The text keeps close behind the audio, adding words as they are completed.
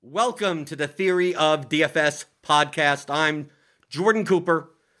Welcome to the Theory of DFS podcast. I'm Jordan Cooper,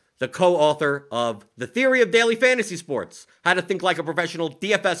 the co-author of The Theory of Daily Fantasy Sports, How to Think Like a Professional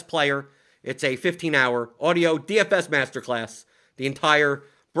DFS Player. It's a 15-hour audio DFS masterclass, the entire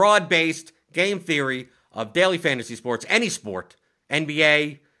broad-based game theory of daily fantasy sports, any sport,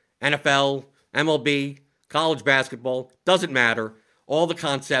 NBA, NFL, MLB, college basketball, doesn't matter. All the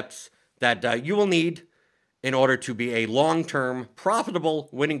concepts that you will need in order to be a long-term, profitable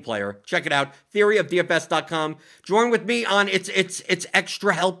winning player. Check it out, theoryofdfs.com. Join with me on it's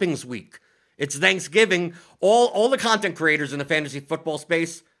Extra Helpings Week. It's Thanksgiving. All the content creators in the fantasy football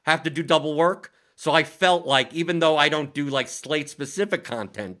space have to do double work. So I felt like, even though I don't do like slate-specific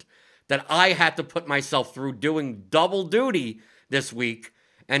content, that I had to put myself through doing double duty this week,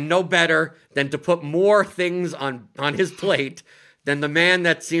 and no better than to put more things on his plate than the man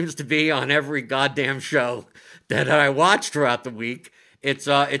that seems to be on every goddamn show that I watch throughout the week. It's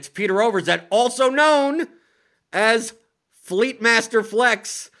Peter Overzet, also known as Fleet Master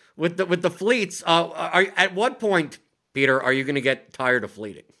Flex with the fleets. At what point, Peter, are you going to get tired of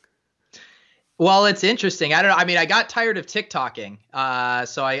fleeting? Well, it's interesting. I don't know. I mean, I got tired of TikToking,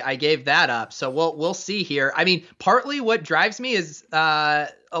 so I gave that up. So we'll see here. I mean, partly what drives me is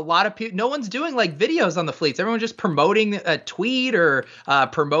a lot of people. No one's doing like videos on the fleets. Everyone's just promoting a tweet or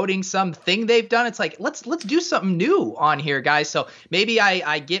promoting something they've done. It's like let's do something new on here, guys. So maybe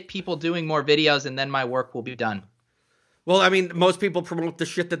I get people doing more videos, and then my work will be done. Well, I mean, most people promote the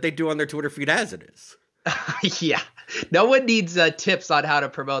shit that they do on their Twitter feed as it is. Yeah, no one needs tips on how to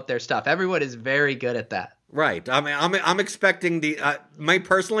promote their stuff. Everyone is very good at that. Right. I mean, I'm expecting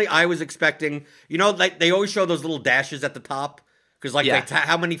personally, I was expecting, like they always show those little dashes at the top because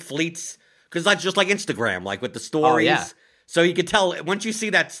how many fleets? Because that's just like Instagram, like with the stories. Oh, yeah. So you can tell once you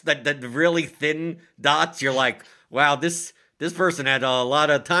see that really thin dots, you're like, wow, this person had a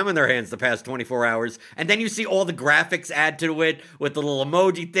lot of time on their hands the past 24 hours. And then you see all the graphics add to it with the little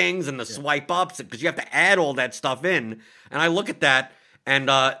emoji things and the swipe ups because you have to add all that stuff in. And I look at that, and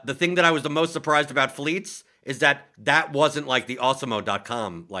the thing that I was the most surprised about fleets is that wasn't like the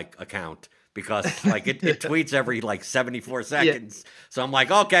Awesemo.com like account because like it tweets every like 74 seconds. Yeah. So I'm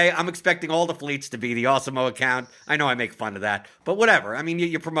like, okay, I'm expecting all the fleets to be the Awesemo account. I know I make fun of that, but whatever. I mean,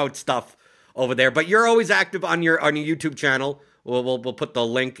 you promote stuff over there, but you're always active on your YouTube channel. We'll put the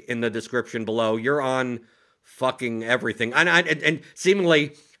link in the description below. You're on fucking everything, and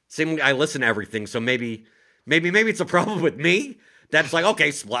seemingly I listen to everything. So maybe it's a problem with me. That's like,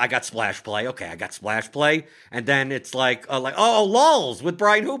 okay, I got Splash Play. Okay, I got Splash Play, and then it's like LOLs with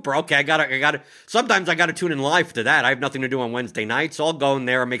Brian Hooper. Okay, I gotta. Sometimes I gotta tune in live to that. I have nothing to do on Wednesday night, so I'll go in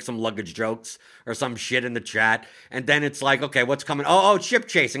there and make some luggage jokes or some shit in the chat, and then it's like, okay, what's coming? Oh, ship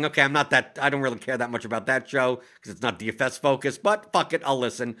chasing. Okay, I don't really care that much about that show because it's not DFS focused, but fuck it, I'll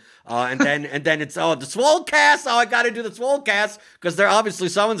listen. And then it's the Swolecast. Oh, I gotta do the Swolecast because they're obviously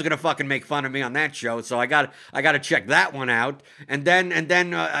someone's gonna fucking make fun of me on that show, so I gotta check that one out. And then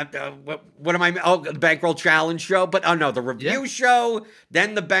what am I? Oh, the Bankroll Challenge show, but the review show,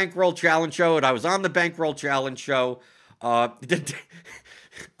 then the Bankroll Challenge show, and I was on the Bankroll Challenge show.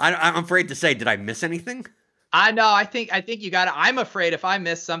 I'm afraid to say, did I miss anything? I know. I think you got it. I'm afraid if I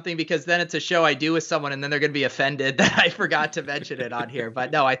miss something because then it's a show I do with someone and then they're going to be offended that I forgot to mention it on here.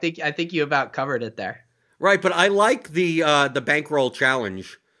 But no, I think you about covered it there. Right, but I like the Bankroll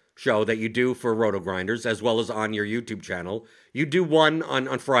Challenge show that you do for Roto Grinders as well as on your YouTube channel. You do one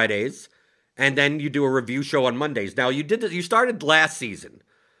on Fridays, and then you do a review show on Mondays. Now you started last season.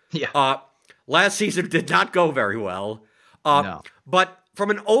 Yeah. Last season did not go very well. No. But from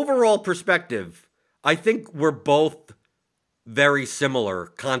an overall perspective, I think we're both very similar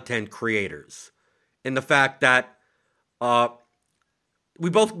content creators in the fact that we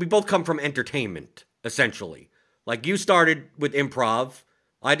both come from entertainment, essentially. Like you started with improv,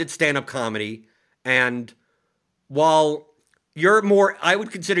 I did stand-up comedy, and while you're more, I would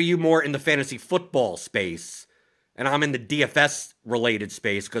consider you more in the fantasy football space, and I'm in the DFS related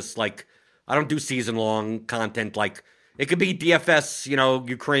space because like I don't do season-long content like. It could be DFS,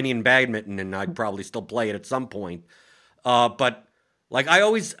 Ukrainian badminton, and I'd probably still play it at some point. But like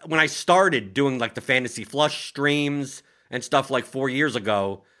when I started doing like the fantasy flush streams and stuff like 4 years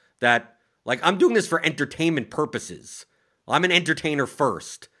ago, that like I'm doing this for entertainment purposes. I'm an entertainer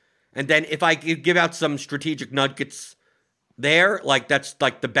first. And then if I give out some strategic nuggets there, like that's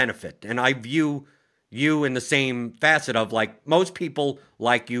like the benefit. And I view you in the same facet of like most people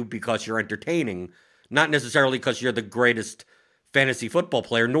like you because you're entertaining. Not necessarily because you're the greatest fantasy football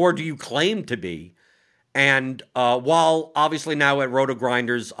player, nor do you claim to be. And while obviously now at Roto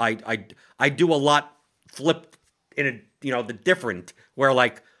Grinders, I do a lot flip in the different where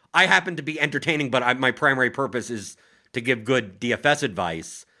like I happen to be entertaining, but my primary purpose is to give good DFS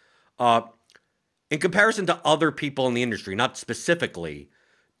advice. In comparison to other people in the industry, not specifically,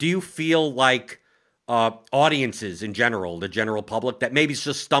 do you feel like audiences in general, the general public, that maybe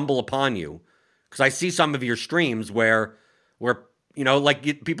just stumble upon you? Because I see some of your streams where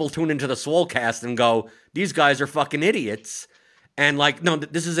people tune into the Swolecast and go, these guys are fucking idiots. And like, no,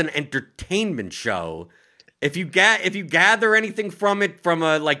 this is an entertainment show. If you gather anything from it from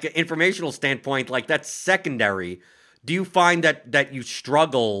a like an informational standpoint, like that's secondary. Do you find that you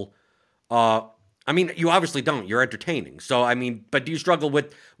struggle? I mean, you obviously don't. You're entertaining. So I mean, but do you struggle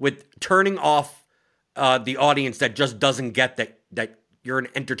with turning off the audience that just doesn't get that you're an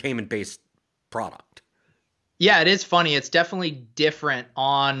entertainment based product? Yeah, it is funny. It's definitely different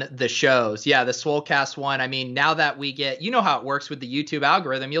on the shows. Yeah, the Swolecast one. I mean, now that we get, you know how it works with the YouTube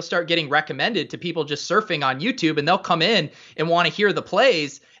algorithm, you'll start getting recommended to people just surfing on YouTube, and they'll come in and want to hear the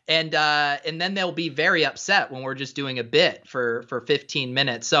plays. And then they'll be very upset when we're just doing a bit for 15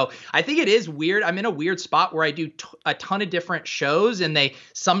 minutes. So I think it is weird. I'm in a weird spot where I do a ton of different shows, and they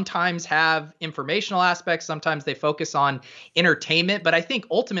sometimes have informational aspects. Sometimes they focus on entertainment, but I think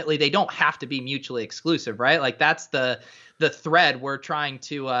ultimately they don't have to be mutually exclusive, right? Like that's the thread we're trying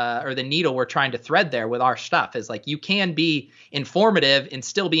to, or the needle we're trying to thread there with our stuff, is like, you can be informative and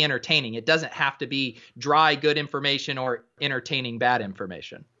still be entertaining. It doesn't have to be dry, good information or entertaining, bad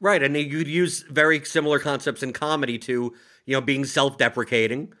information. Right. And you'd use very similar concepts in comedy to, being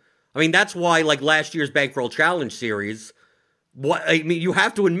self-deprecating. I mean, that's why like last year's Bankroll Challenge series, you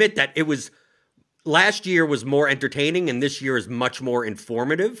have to admit that last year was more entertaining and this year is much more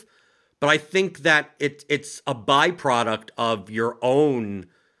informative. But I think that it's a byproduct of your own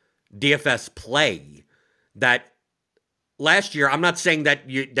DFS play. That last year, I'm not saying that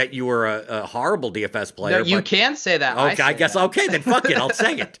you were a horrible DFS player. No, you can say that. Okay, I guess. Okay, then fuck it. I'll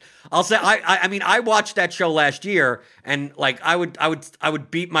say it. I'll say. I mean, I watched that show last year, and like I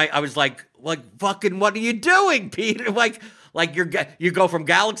would beat I was like fucking, what are you doing, Pete? Like you go from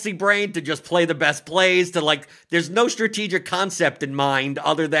Galaxy Brain to just play the best plays to like, there's no strategic concept in mind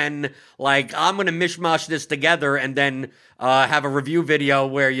other than like, I'm going to mishmash this together and then have a review video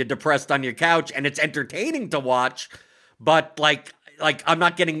where you're depressed on your couch and it's entertaining to watch. But like I'm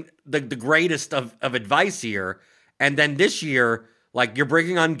not getting the greatest of advice here. And then this year, like you're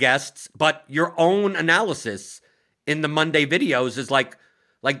bringing on guests, but your own analysis in the Monday videos is like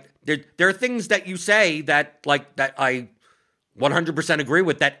there are things that you say that I 100% agree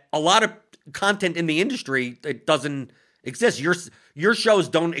with, that a lot of content in the industry, it doesn't exist. Your shows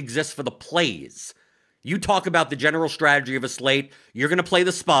don't exist for the plays. You talk about the general strategy of a slate. You're going to play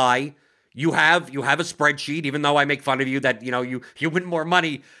the spy. You have a spreadsheet, even though I make fun of you that, you win more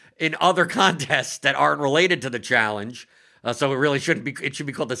money in other contests that aren't related to the challenge. So it really shouldn't be, it should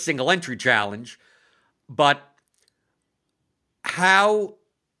be called the single entry challenge. But how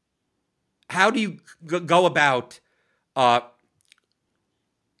do you go about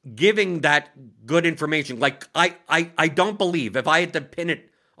giving that good information? Like, I don't believe, if I had to pin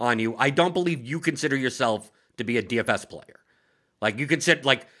it on you, I don't believe you consider yourself to be a DFS player. Like, you consider,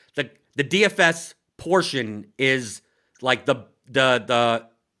 like, the DFS portion is like the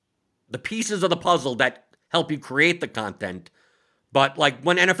pieces of the puzzle that help you create the content. But like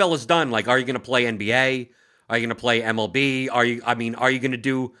when NFL is done, like, are you going to play NBA? Are you going to play MLB? Are you going to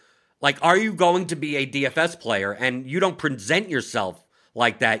do, like, are you going to be a DFS player? And you don't present yourself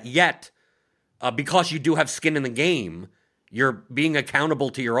like that yet, because you do have skin in the game. You're being accountable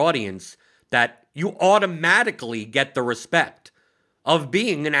to your audience, that you automatically get the respect of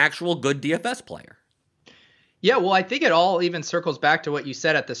being an actual good DFS player. Yeah, well, I think it all even circles back to what you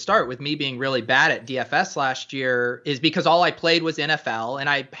said at the start with me being really bad at DFS last year, is because all I played was NFL, and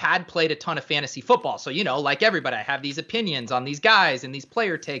I had played a ton of fantasy football. So, like everybody, I have these opinions on these guys and these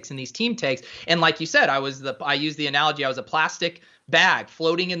player takes and these team takes. And like you said, I used the analogy, I was a plastic bag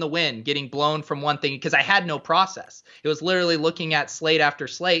floating in the wind, getting blown from one thing, because I had no process. It was literally looking at slate after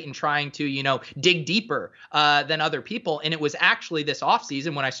slate and trying to, dig deeper than other people. And it was actually this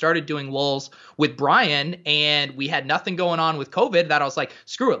offseason when I started doing lulls with Brian and we had nothing going on with COVID, that I was like,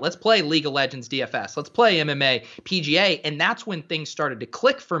 screw it, let's play League of Legends DFS. Let's play MMA, PGA. And that's when things started to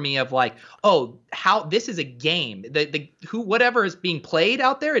click for me of like, oh, how this is a game. Whatever is being played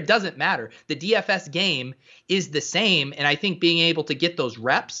out there, it doesn't matter. The DFS game is the same. And I think being able to get those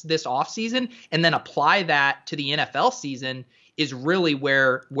reps this offseason and then apply that to the NFL season is really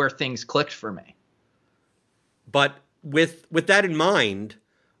where things clicked for me. But with that in mind,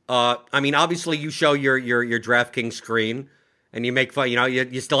 I mean, obviously you show your DraftKings screen and you make fun,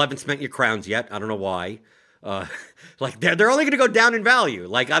 you still haven't spent your crowns yet. I don't know why. Uh, like they're only going to go down in value.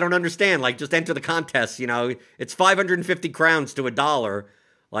 Like I don't understand. Like just enter the contest. You know, it's 550 crowns to $1.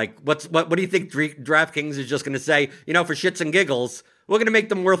 Like what do you think DraftKings is just going to say? You know, for shits and giggles, we're going to make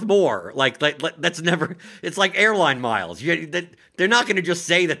them worth more. Like that's never. It's like airline miles. They're not going to just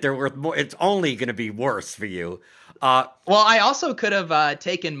say that they're worth more. It's only going to be worse for you. Well, I also could have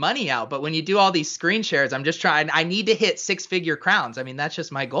taken money out, but when you do all these screen shares, I'm just trying. I need to hit 6-figure crowns. I mean, that's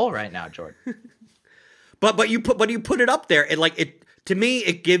just my goal right now, Jordan. But you put it up there, and like it to me,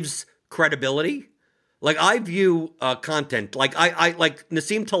 it gives credibility. Like I view content like I like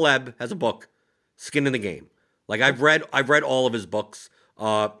Nassim Taleb has a book, Skin in the Game. Like I've read all of his books.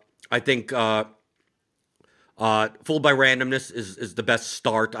 I think Fooled by Randomness is the best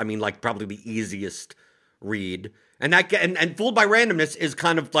start. I mean, like probably the easiest read. And and Fooled by Randomness is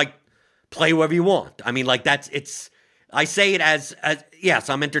kind of like play whoever you want. I mean, like I say it as yes,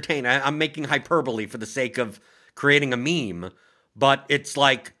 I'm entertained. I'm making hyperbole for the sake of creating a meme, but it's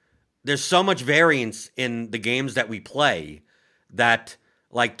like there's so much variance in the games that we play that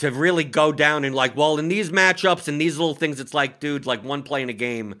like to really go down and like, well, in these matchups and these little things, it's like, dude, like one play in a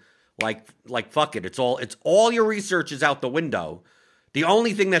game, like fuck it. It's all your research is out the window. The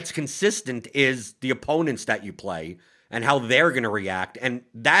only thing that's consistent is the opponents that you play and how they're going to react. And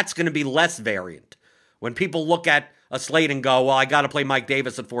that's going to be less variant. When people look at a slate and go, well, I got to play Mike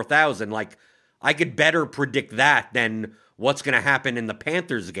Davis at 4,000. Like, I could better predict that than what's going to happen in the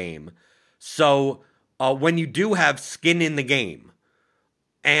Panthers game. So when you do have skin in the game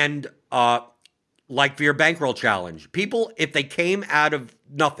and like for your bankroll challenge, people, if they came out of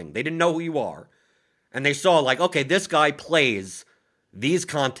nothing, they didn't know who you are, and they saw like, okay, this guy plays these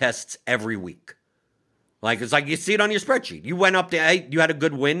contests every week. Like, it's like you see it on your spreadsheet. You went up to, hey, you had a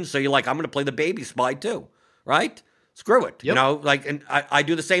good win, so you're like, I'm going to play the baby spy too, right? Screw it. Yep. You know, like, and I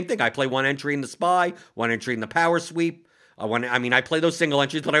do the same thing. I play one entry in the spy, one entry in the power sweep. I play those single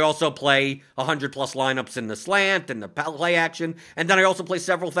entries, but I also play 100 plus lineups in the slant and the play action. And then I also play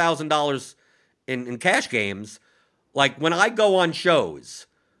several $1,000s in cash games. Like, when I go on shows,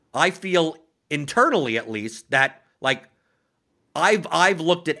 I feel internally, at least, that, like, I've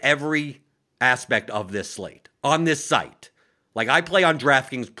looked at every aspect of this slate on this site. Like, I play on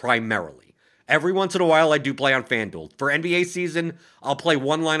DraftKings primarily. Every once in a while, I do play on FanDuel. For NBA season, I'll play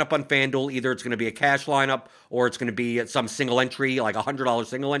one lineup on FanDuel. Either it's going to be a cash lineup or it's going to be some single entry, like a $100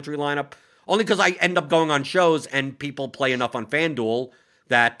 single entry lineup. Only because I end up going on shows and people play enough on FanDuel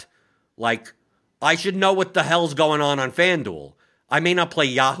that, like, I should know what the hell's going on FanDuel. I may not play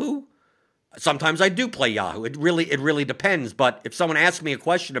Yahoo. Sometimes I do play Yahoo. It really depends. But if someone asks me a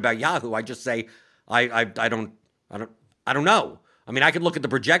question about Yahoo, I just say I don't know. I mean, I could look at the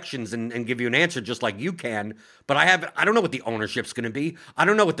projections and give you an answer just like you can, but I don't know what the ownership's going to be. I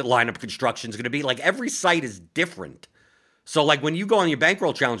don't know what the lineup construction's going to be. Like, every site is different. So, like, when you go on your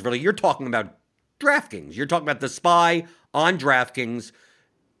bankroll challenge, really, you're talking about DraftKings. You're talking about the spy on DraftKings.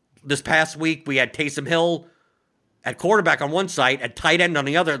 This past week, we had Taysom Hill at quarterback on one site, at tight end on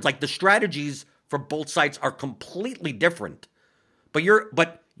the other. It's like the strategies for both sites are completely different. But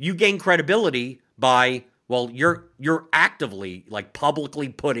you gain credibility by, well, you're actively, like, publicly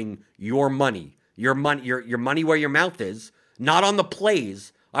putting your money where your mouth is, not on the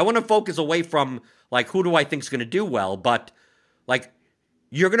plays. I want to focus away from, like, who do I think is going to do well, but, like,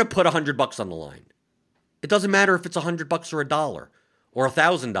 you're going to put $100 on the line. It doesn't matter if it's $100 or $1 or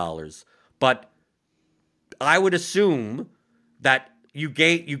 $1,000, but I would assume that you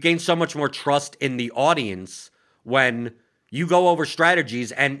gain so much more trust in the audience when you go over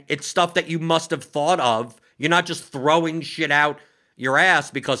strategies and it's stuff that you must have thought of. You're not just throwing shit out your ass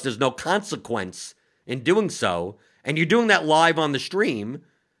because there's no consequence in doing so. And you're doing that live on the stream,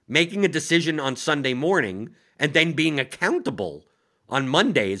 making a decision on Sunday morning, and then being accountable on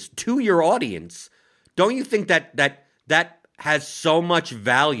Mondays to your audience. Don't you think that has so much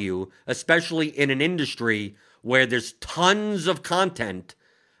value, especially in an industry where there's tons of content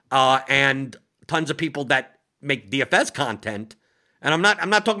and tons of people that make DFS content? And I'm not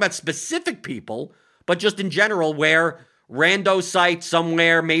talking about specific people, but just in general, where rando site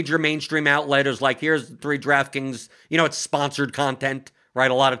somewhere, major mainstream outlet is like, here's 3 DraftKings, it's sponsored content,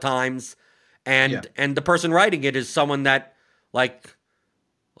 right? A lot of times. And the person writing it is someone that, like,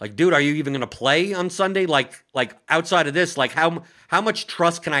 dude, are you even going to play on Sunday? Like outside of this, like, how much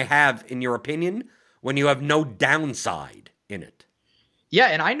trust can I have in your opinion when you have no downside in it? Yeah,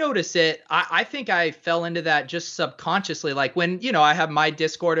 and I notice it. I think I fell into that just subconsciously. Like, when, I have my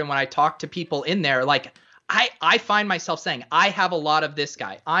Discord and when I talk to people in there, like, I find myself saying, I have a lot of this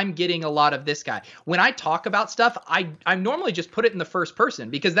guy. I'm getting a lot of this guy. When I talk about stuff, I normally just put it in the first person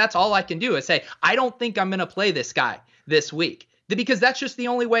because that's all I can do is say, I don't think I'm going to play this guy this week. Because that's just the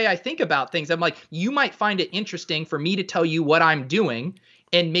only way I think about things. I'm like, you might find it interesting for me to tell you what I'm doing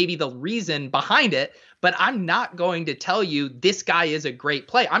and maybe the reason behind it, but I'm not going to tell you this guy is a great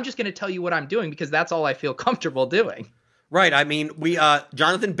play. I'm just going to tell you what I'm doing because that's all I feel comfortable doing. Right. I mean,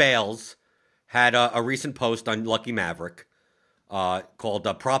 Jonathan Bales had a recent post on Lucky Maverick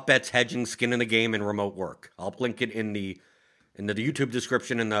called "Prop Bets, Hedging, Skin in the Game, and Remote Work." I'll link it in the YouTube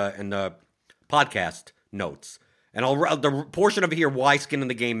description and the podcast notes. And the portion of it here why skin in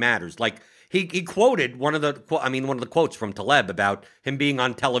the game matters. Like he quoted one of the quotes from Taleb about him being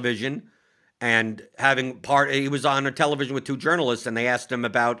on television and he was on a television with two journalists and they asked him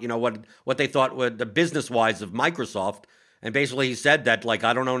about, what they thought would the business wise of Microsoft. And basically he said that, like,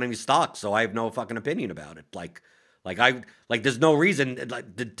 I don't own any stocks, so I have no fucking opinion about it. Like there's no reason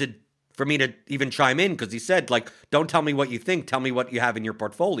for me to even chime in because he said, like, don't tell me what you think, tell me what you have in your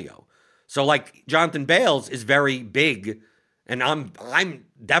portfolio. So, like, Jonathan Bales is very big, and I'm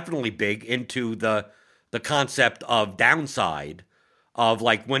definitely big into the concept of downside of,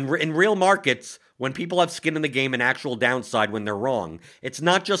 like, when in real markets, when people have skin in the game and actual downside when they're wrong, it's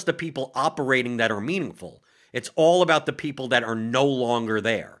not just the people operating that are meaningful. It's all about the people that are no longer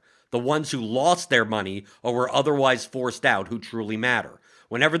there, the ones who lost their money or were otherwise forced out who truly matter.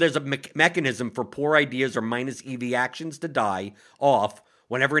 Whenever there's a mechanism for poor ideas or minus EV actions to die off,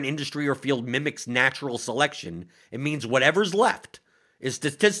 whenever an industry or field mimics natural selection, it means whatever's left is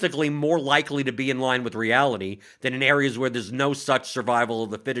statistically more likely to be in line with reality than in areas where there's no such survival of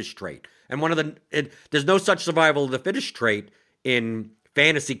the fittest trait. And there's no such survival of the fittest trait in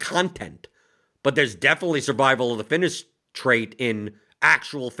fantasy content, but there's definitely survival of the fittest trait in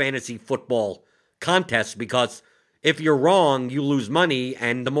actual fantasy football contests because if you're wrong, you lose money,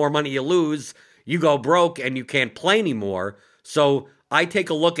 and the more money you lose, you go broke and you can't play anymore. So I take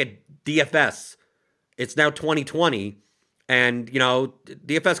a look at DFS. It's now 2020, and,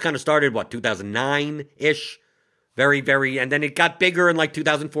 DFS kind of started, 2009-ish? Very, very, and then it got bigger in,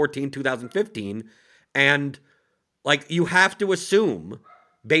 2014, 2015, and, you have to assume,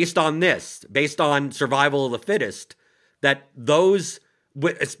 based on survival of the fittest, that those,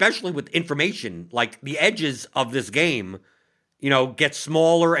 especially with information, the edges of this game, get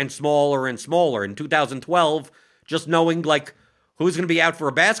smaller and smaller and smaller. In 2012, just knowing, who's going to be out for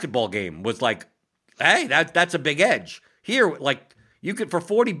a basketball game was hey, that's a big edge. Here, you could, for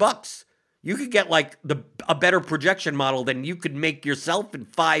 $40, you could get a better projection model than you could make yourself in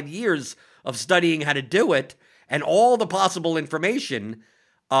 5 years of studying how to do it and all the possible information.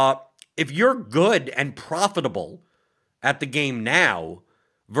 If you're good and profitable at the game now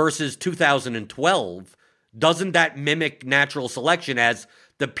versus 2012, doesn't that mimic natural selection as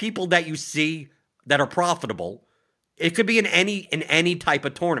the people that you see that are profitable? It could be in any type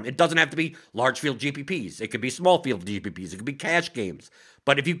of tournament. It doesn't have to be large field GPPs. It could be small field GPPs. It could be cash games.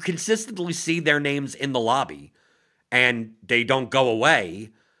 But if you consistently see their names in the lobby and they don't go away,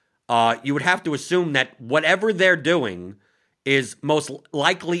 you would have to assume that whatever they're doing is most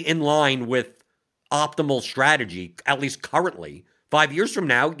likely in line with optimal strategy, at least currently. 5 years from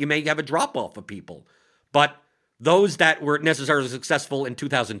now, you may have a drop-off of people. But those that were necessarily successful in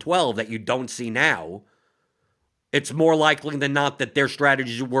 2012 that you don't see now, it's more likely than not that their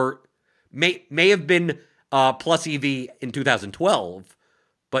strategies may have been plus EV in 2012,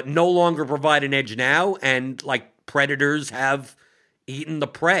 but no longer provide an edge now, and predators have eaten the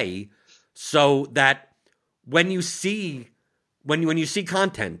prey, so that when you see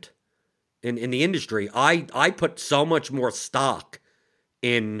content in the industry, I put so much more stock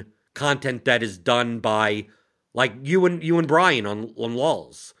in content that is done by you and Brian on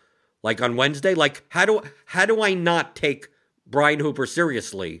Lulz. On Wednesday, how do I not take Brian Hooper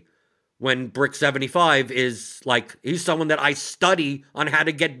seriously when Brick 75 is he's someone that I study on how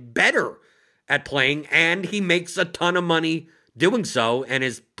to get better at playing, and he makes a ton of money doing so and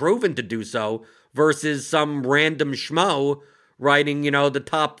is proven to do so, versus some random schmo writing, the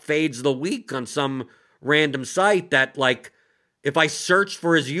top fades of the week on some random site that, if I search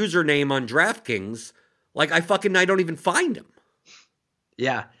for his username on DraftKings, I don't even find him.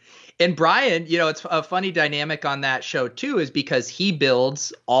 Yeah. And Brian, it's a funny dynamic on that show too, is because he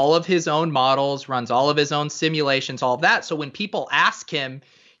builds all of his own models, runs all of his own simulations, all of that. So when people ask him,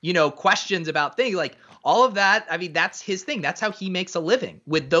 questions about things all of that, that's his thing. That's how he makes a living,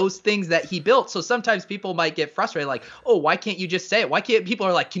 with those things that he built. So sometimes people might get frustrated, oh, why can't you just say it? Why can't people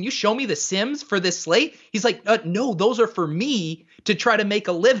are can you show me the sims for this slate? He's no, those are for me to try to make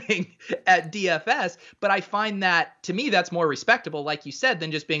a living at DFS. But I find that, to me, that's more respectable, like you said,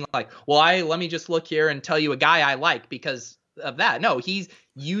 than just being like, well, let me just look here and tell you a guy I like because of that. No, he's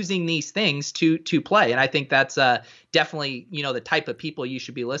using these things to play. And I think that's definitely, the type of people you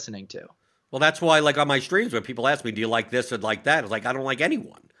should be listening to. Well, that's why, like, on my streams, when people ask me, do you like this or like that? It's like, I don't like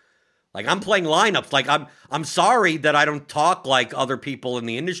anyone. Like, I'm playing lineups. Like, I'm sorry that I don't talk like other people in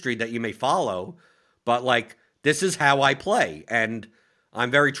the industry that you may follow, but, like, this is how I play. And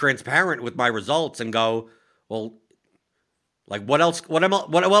I'm very transparent with my results and go, well, like, what else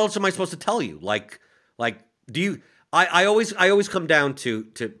am I supposed to tell you? Like, do you, I always come down to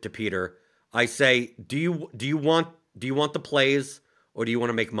Peter. I say, do you want the plays or do you want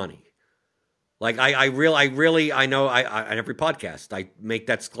to make money? Like, I know on every podcast, I make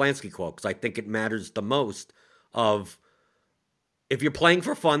that Sklansky quote because I think it matters the most of, if you're playing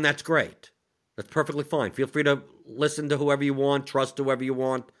for fun, that's great. That's perfectly fine. Feel free to listen to whoever you want, trust whoever you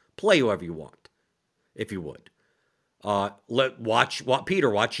want, play whoever you want, if you would.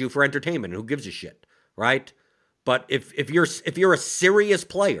 Watch you for entertainment. Who gives a shit, right? But if you're a serious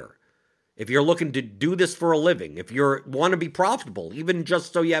player, if you're looking to do this for a living, if you want to be profitable, even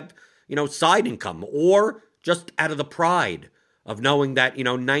just so you have, side income, or just out of the pride of knowing that,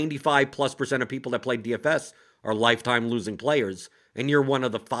 95+% of people that play DFS are lifetime losing players, and you're one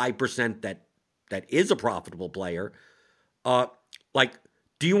of the 5% that is a profitable player. Like,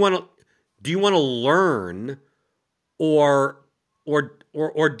 do you want to learn, or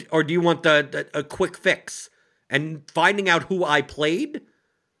do you want a quick fix? And finding out who I played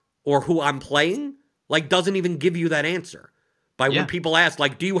or who I'm playing, like, doesn't even give you that answer. When people ask,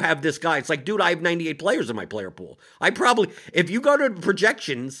 like, do you have this guy? It's like, dude, I have 98 players in my player pool. If you go to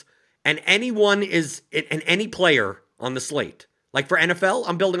projections and anyone is, and any player on the slate, like for NFL,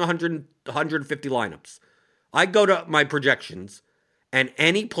 I'm building 150 lineups. I go to my projections, and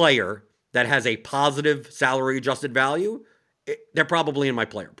any player that has a positive salary adjusted value, they're probably in my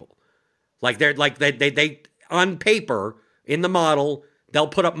player pool. Like, they on paper, in the model, they'll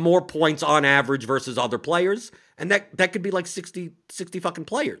put up more points on average versus other players. And that could be like 60 fucking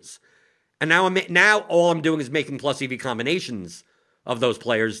players. And now all I'm doing is making plus EV combinations of those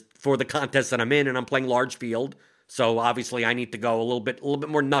players for the contest that I'm in, and I'm playing large field. So obviously I need to go a little bit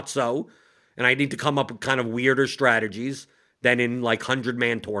more nutso, and I need to come up with kind of weirder strategies than in like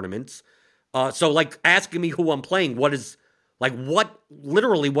 100-man tournaments. So like asking me who I'm playing, what does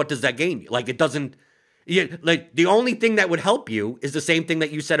that gain you? Like, it doesn't. Like, the only thing that would help you is the same thing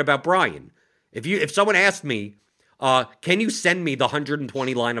that you said about Brian. If someone asked me, can you send me the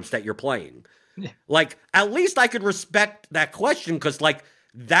 120 lineups that you're playing? Yeah. Like, at least I could respect that question, because like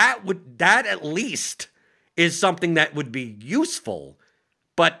that at least is something that would be useful.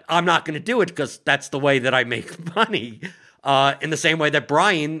 But I'm not going to do it because that's the way that I make money. In the same way that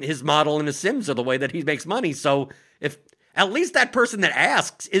Brian, his model and his sims are the way that he makes money. So if at least that person that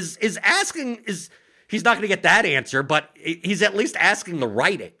asks is asking, he's not going to get that answer, but he's at least asking the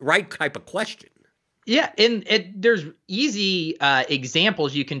right type of question. Yeah, and there's easy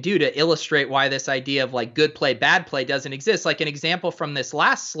examples you can do to illustrate why this idea of like good play, bad play doesn't exist. Like an example from this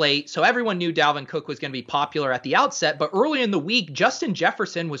last slate. So everyone knew Dalvin Cook was going to be popular at the outset, but early in the week, Justin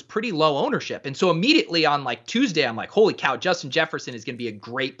Jefferson was pretty low ownership. And so immediately on like Tuesday, I'm like, holy cow, Justin Jefferson is going to be a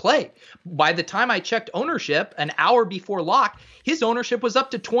great play. By the time I checked ownership an hour before lock, his ownership was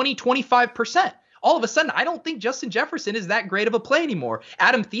up to 25%. All of a sudden, I don't think Justin Jefferson is that great of a play anymore.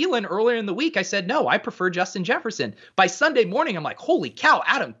 Adam Thielen, earlier in the week, I said, no, I prefer Justin Jefferson. By Sunday morning, I'm like, holy cow,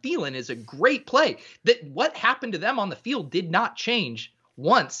 Adam Thielen is a great play. That what happened to them on the field did not change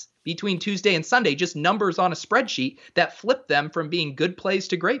once between Tuesday and Sunday, just numbers on a spreadsheet that flipped them from being good plays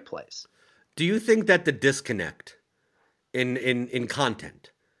to great plays. Do you think that the disconnect in content,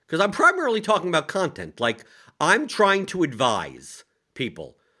 because I'm primarily talking about content, like I'm trying to advise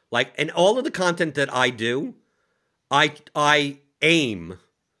people. Like, in all of the content that I do, I aim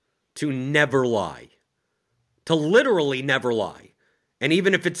to never lie. To literally never lie. And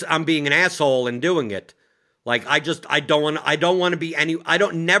even if I'm being an asshole and doing it, like, I don't want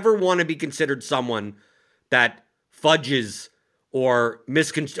to be considered someone that fudges or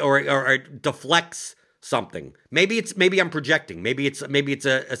or deflects something. Maybe I'm projecting. Maybe it's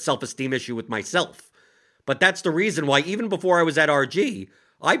a self-esteem issue with myself. But that's the reason why, even before I was at RG,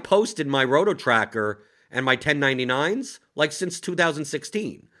 I posted my Roto Tracker and my 1099s like since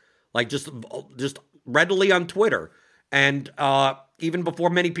 2016, like just readily on Twitter, and even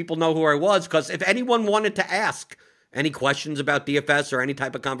before many people know who I was. Because if anyone wanted to ask any questions about DFS or any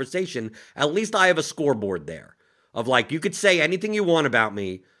type of conversation, at least I have a scoreboard there of like, you could say anything you want about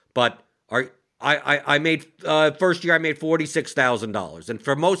me, but I made first year I made $46,000, and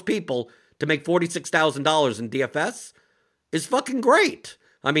for most people to make $46,000 in DFS is fucking great.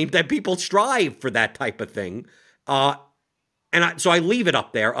 I mean, that people strive for that type of thing, so I leave it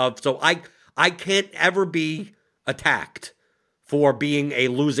up there. So I can't ever be attacked for being a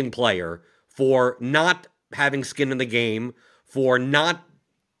losing player, for not having skin in the game, for not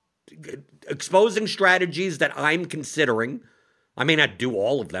exposing strategies that I'm considering. I may not do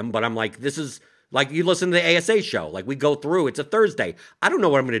all of them, but I'm like, this is like, you listen to the ASA show. Like, we go through, it's a Thursday. I don't know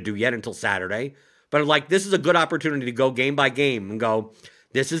what I'm going to do yet until Saturday, but I'm like, this is a good opportunity to go game by game and go,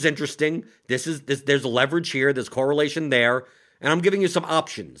 this is interesting. There's leverage here. There's correlation there. And I'm giving you some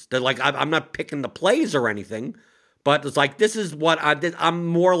options. They're like, I'm not picking the plays or anything, but it's like, this is what I'm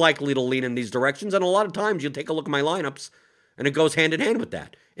more likely to lean in these directions. And a lot of times you'll take a look at my lineups and it goes hand in hand with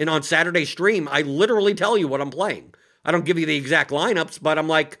that. And on Saturday stream, I literally tell you what I'm playing. I don't give you the exact lineups, but I'm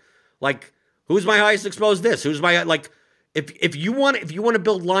like, who's my highest exposed this? Who's my, like, if you want to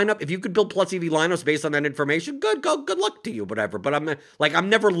build lineup, if you could build plus EV lineups based on that information, good luck to you, whatever. But I'm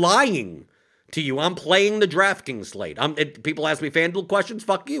never lying to you. I'm playing the DraftKings slate. People ask me FanDuel questions.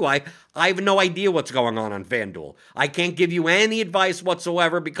 Fuck you. I have no idea what's going on FanDuel. I can't give you any advice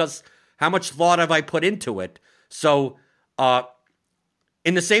whatsoever because how much thought have I put into it? So,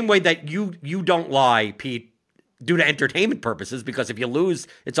 in the same way that you don't lie, Pete, due to entertainment purposes, because if you lose,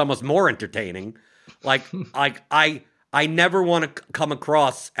 it's almost more entertaining. Like I never want to come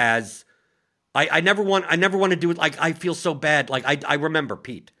across as I never want to do it. Like, I feel so bad. Like, I remember,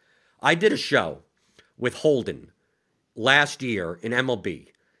 Pete, I did a show with Holden last year in MLB.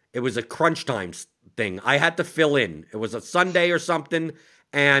 It was a crunch time thing. I had to fill in. It was a Sunday or something,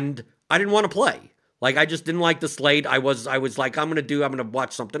 and I didn't want to play. Like, I just didn't like the slate. I was like, I'm going to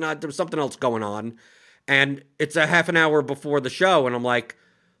watch something. There was something else going on. And it's a half an hour before the show, and I'm like,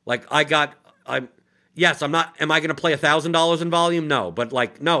 yes, I'm not. Am I going to play $1,000 in volume? No, but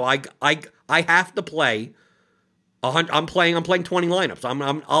like, no, I have to play. I'm playing 20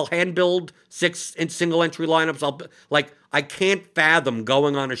 lineups. I'll hand build 6 single entry lineups. I can't fathom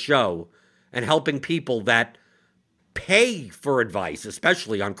going on a show and helping people that pay for advice,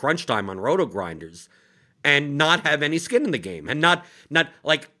 especially on crunch time on Roto Grinders, and not have any skin in the game, and not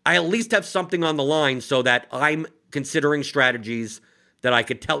like, I at least have something on the line so that I'm considering strategies that I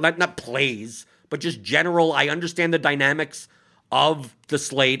could tell, not plays, but just general. I understand the dynamics of the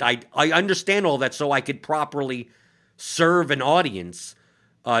slate. I understand all that so I could properly serve an audience.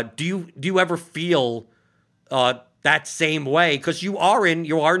 Do you ever feel that same way? Because you are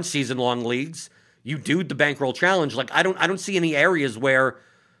in season long leagues. You do the bankroll challenge. Like, I don't see any areas where,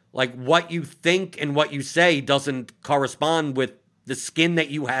 like, what you think and what you say doesn't correspond with the skin that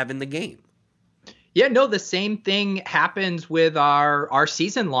you have in the game. Yeah, no, the same thing happens with our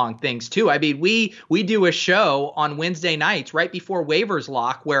season-long things, too. I mean, we do a show on Wednesday nights right before waivers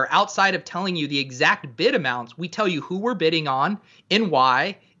lock where, outside of telling you the exact bid amounts, we tell you who we're bidding on and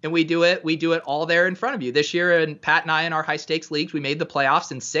why, and we do it all there in front of you. This year, and Pat and I in our high-stakes leagues, we made the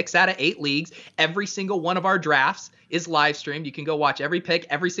playoffs in 6 out of 8 leagues. Every single one of our drafts is live streamed. You can go watch every pick,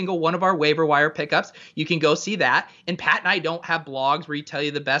 every single one of our waiver wire pickups. You can go see that. And Pat and I don't have blogs where you tell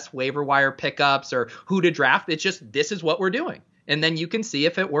you the best waiver wire pickups or who to draft. It's just, this is what we're doing. And then you can see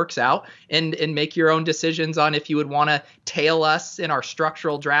if it works out and make your own decisions on if you would want to tail us in our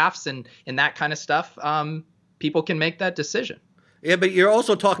structural drafts and that kind of stuff. People can make that decision. Yeah, but you're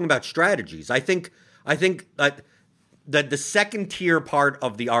also talking about strategies. I think that the second tier part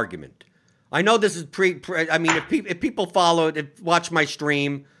of the argument, I know this is I mean, if people watch my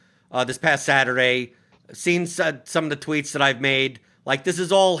stream this past Saturday, seen some of the tweets that I've made, like, this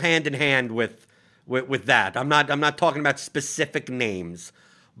is all hand in hand with that. I'm not talking about specific names,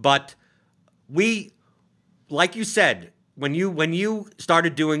 but like you said, when you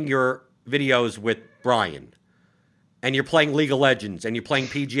started doing your videos with Brian, and you're playing League of Legends, and you're playing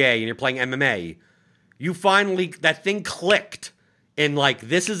PGA, and you're playing MMA, you finally, that thing clicked in, like,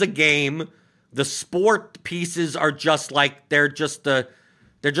 this is a game. The sport pieces are just like, they're just the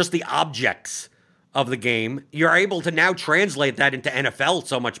objects of the game. You're able to now translate that into NFL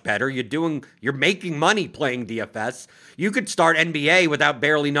so much better. You're making money playing DFS. You could start NBA without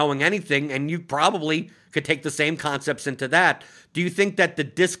barely knowing anything, and you probably could take the same concepts into that. Do you think that the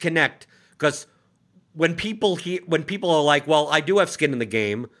disconnect, because when people are like, well, I do have skin in the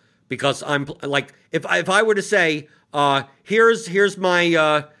game because I'm like, if I were to say, here's my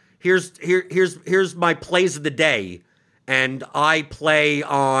plays of the day, and I play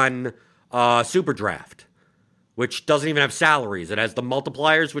on Super Draft, which doesn't even have salaries. It has the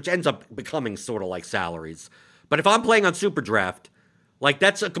multipliers, which ends up becoming sort of like salaries. But if I'm playing on Super Draft, Like,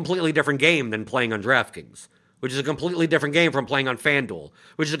 that's a completely different game than playing on DraftKings, which is a completely different game from playing on FanDuel,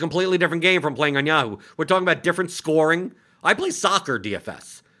 which is a completely different game from playing on Yahoo. We're talking about different scoring. I play soccer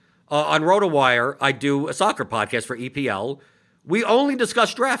DFS. On RotoWire, I do a soccer podcast for EPL. We only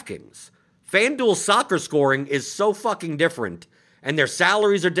discuss DraftKings. FanDuel soccer scoring is so fucking different, and their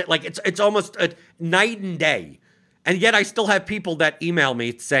salaries are it's almost a night and day. And yet I still have people that email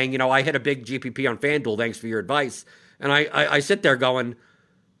me saying, I hit a big GPP on FanDuel, thanks for your advice. And I sit there going,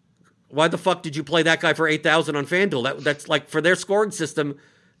 why the fuck did you play that guy for 8,000 on FanDuel? That's like, for their scoring system,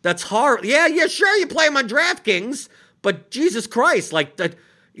 that's hard. Yeah, sure, you play him on DraftKings, but Jesus Christ, like, that,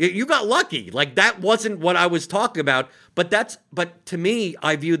 you got lucky. Like, that wasn't what I was talking about. But to me,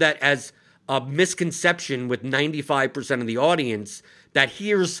 I view that as a misconception with 95% of the audience that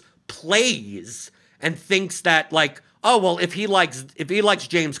hears plays and thinks that, like, oh, well, if he likes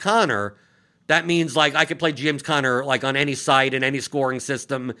James Conner, that means, like, I could play James Conner, like, on any site, in any scoring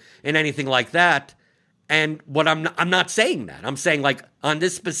system, in anything like that. And what I'm not saying that. I'm saying, like, on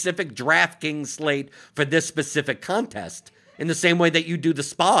this specific DraftKings slate for this specific contest, in the same way that you do the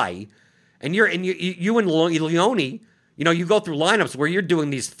SPY, and you and Leone, you go through lineups where you're doing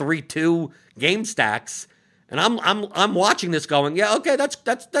these 3-2 game stacks. And I'm watching this going, yeah, okay, that's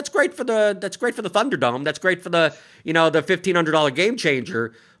great for the Thunderdome. That's great for the the $1,500 game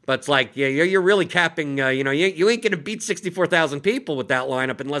changer. But it's like, yeah, you're really capping. You ain't gonna beat 64,000 people with that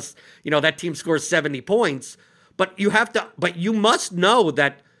lineup unless that team scores 70 points. But you must know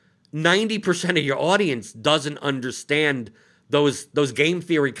that 90% of your audience doesn't understand those game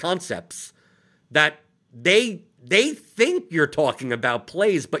theory concepts. That they think you're talking about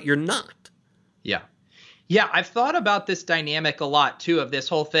plays, but you're not. Yeah. Yeah, I've thought about this dynamic a lot, too, of this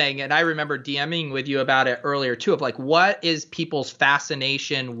whole thing. And I remember DMing with you about it earlier, too, of like, what is people's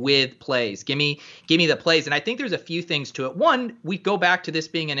fascination with plays? Give me the plays. And I think there's a few things to it. One, we go back to this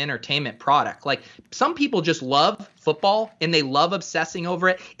being an entertainment product. Like, some people just love football and they love obsessing over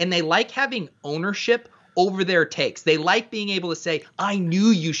it. And they like having ownership over their takes. They like being able to say, I knew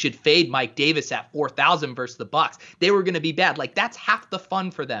you should fade Mike Davis at 4,000 versus the Bucs. They were going to be bad. Like, that's half the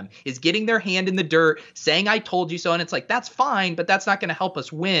fun for them, is getting their hand in the dirt, saying I told you so. And it's like, that's fine, but that's not going to help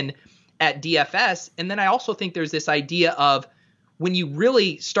us win at DFS. And then I also think there's this idea of, when you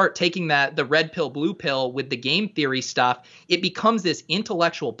really start taking the red pill, blue pill with the game theory stuff, it becomes this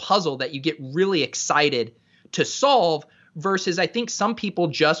intellectual puzzle that you get really excited to solve. Versus, I think some people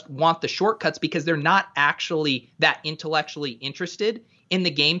just want the shortcuts because they're not actually that intellectually interested in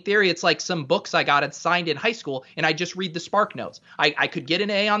the game theory. It's like some books I got assigned in high school, and I just read the Spark Notes. I could get an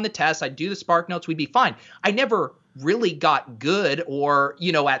A on the test. I'd do the Spark Notes. We'd be fine. I never really got good or,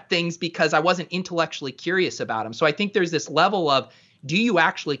 at things because I wasn't intellectually curious about them. So I think there's this level of, do you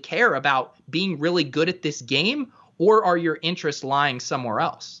actually care about being really good at this game, or are your interests lying somewhere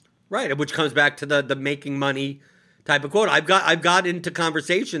else? Right, which comes back to the making money type of quote. I've got into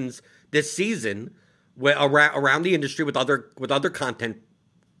conversations this season around the industry with other content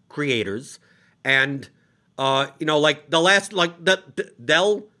creators, and like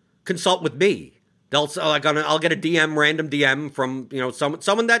they'll consult with me. I'll get a random DM from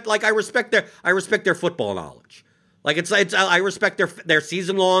someone that, like, I respect their football knowledge. Like, I respect their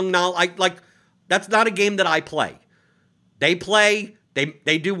season long knowledge. Like, that's not a game that I play. They play.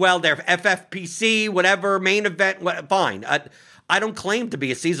 They do well. They're FFPC, whatever, main event, fine. I don't claim to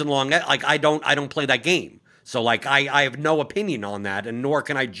be a season-long, like, I don't play that game. So, like, I have no opinion on that, and nor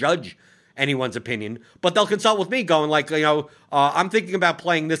can I judge anyone's opinion. But they'll consult with me going, like, I'm thinking about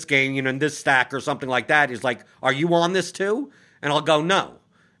playing this game, in this stack or something like that. He's like, are you on this too? And I'll go, no.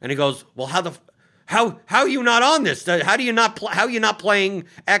 And he goes, well, how are you not on this? How are you not playing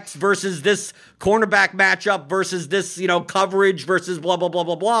X versus this cornerback matchup versus this, coverage versus blah blah blah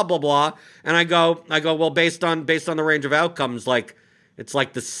blah blah blah blah? And I go, well, based on the range of outcomes, like, it's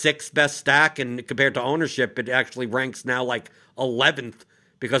like the 6th best stack, and compared to ownership, it actually ranks now like 11th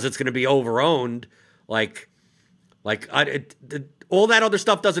because it's going to be overowned. All that other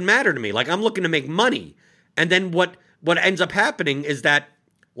stuff doesn't matter to me. Like, I'm looking to make money, and then what ends up happening is that,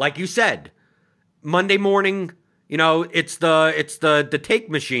 like you said, Monday morning, it's the take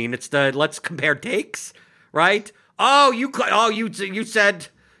machine. It's the let's compare takes, right? You said,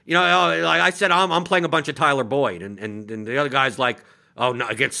 like I said, I'm playing a bunch of Tyler Boyd, and the other guy's like, oh, no,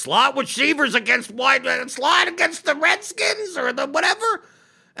 against slot receivers, against wide slot, against the Redskins or the whatever.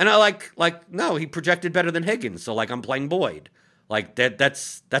 And I like no, he projected better than Higgins, so, like, I'm playing Boyd. Like,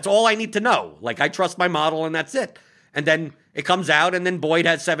 that's all I need to know. Like, I trust my model, and that's it. And then it comes out, and then Boyd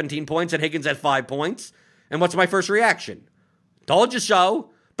has 17 points, and Higgins had 5 points. And what's my first reaction? Told you so.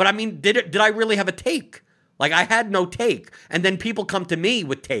 But, I mean, did I really have a take? Like, I had no take. And then people come to me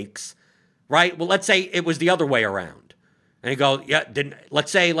with takes, right? Well, let's say it was the other way around. And you go, yeah,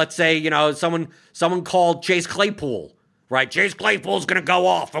 let's say, someone called Chase Claypool, right? Chase Claypool's going to go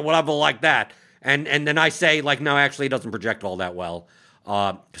off or whatever like that. And then I say, like, no, actually, he doesn't project all that well.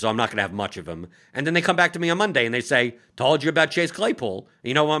 So I'm not going to have much of him. And then they come back to me on Monday and they say, told you about Chase Claypool.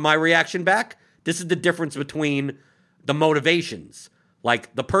 You know what my reaction back? This is the difference between the motivations.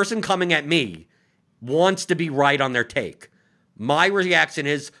 Like, the person coming at me wants to be right on their take. My reaction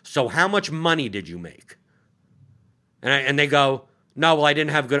is, so how much money did you make? And they go, no, well, I didn't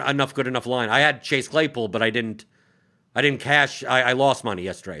have good enough line. I had Chase Claypool, but I didn't cash. I lost money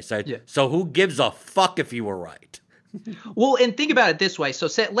yesterday. So who gives a fuck if you were right? Well, and think about it this way. So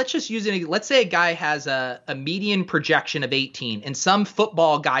let's just use it. Let's say a guy has a median projection of 18 and some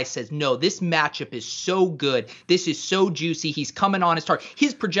football guy says, no, this matchup is so good. This is so juicy. He's coming on his target.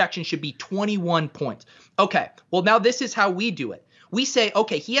 His projection should be 21 points. Okay, well, now this is how we do it. We say,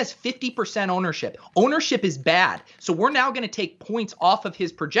 okay, he has 50% ownership. Ownership is bad. So we're now going to take points off of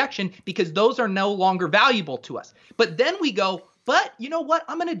his projection because those are no longer valuable to us. But then we go, but you know what?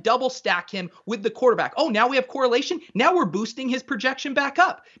 I'm going to double stack him with the quarterback. Oh, now we have correlation. Now we're boosting his projection back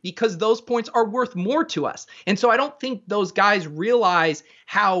up because those points are worth more to us. And so I don't think those guys realize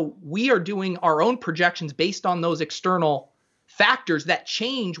how we are doing our own projections based on those external factors that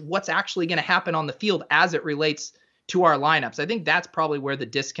change what's actually going to happen on the field as it relates to our lineups. I think that's probably where the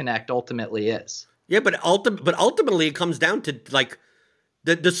disconnect ultimately is. Yeah, but ultimately it comes down to like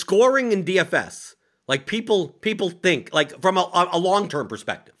the scoring in DFS. Like people think like from a long-term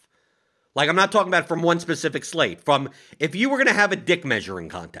perspective. Like I'm not talking about from one specific slate. From if you were going to have a dick measuring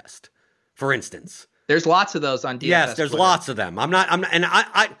contest, for instance. There's lots of those on DFS. Yes, there's Twitter. lots of them.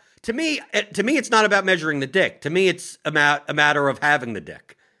 To me, it's not about measuring the dick. To me, it's a matter of having the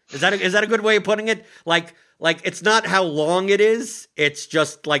dick. Is that a good way of putting it? Like it's not how long it is. It's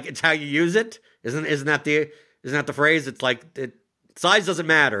just like it's how you use it. Isn't that the phrase? It's like size doesn't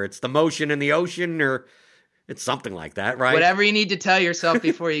matter. It's the motion in the ocean, or it's something like that, right? Whatever you need to tell yourself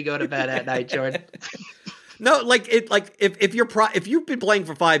before you go to bed at night, Jordan. No, if you've been playing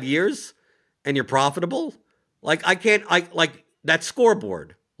for 5 years and you're profitable, like that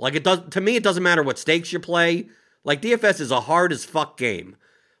scoreboard. Like it does to me. It doesn't matter what stakes you play. Like DFS is a hard as fuck game.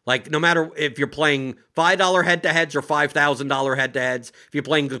 Like, no matter if you're playing $5 head-to-heads or $5,000 head-to-heads, if you're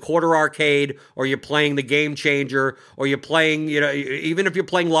playing the quarter arcade or you're playing the game changer or you're playing, even if you're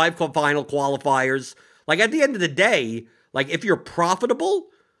playing live final qualifiers, like at the end of the day, like if you're profitable,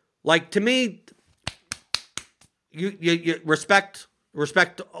 like to me, you respect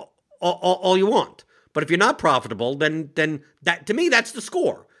all you want. But if you're not profitable, then that to me, that's the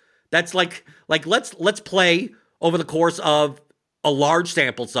score. That's like let's play over the course of a large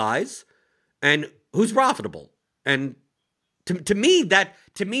sample size, and who's profitable. And to me,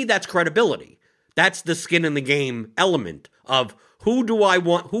 that's credibility. That's the skin in the game element of who do I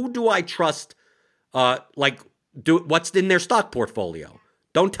want, who do I trust, what's in their stock portfolio.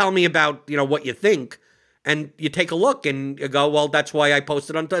 Don't tell me about, what you think, and you take a look and you go, well, that's why I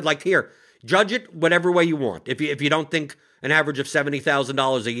posted on, like, here, judge it whatever way you want. If you don't think an average of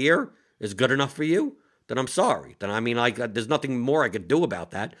 $70,000 a year is good enough for you, then I'm sorry. Then there's nothing more I could do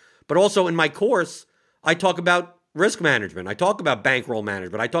about that. But also in my course, I talk about risk management. I talk about bankroll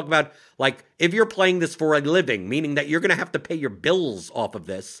management. I talk about, like, if you're playing this for a living, meaning that you're going to have to pay your bills off of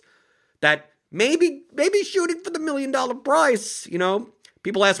this, that maybe shooting for the $1 million prize,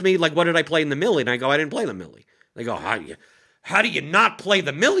 People ask me, like, what did I play in the Millie? And I go, I didn't play the Millie. They go, how do you not play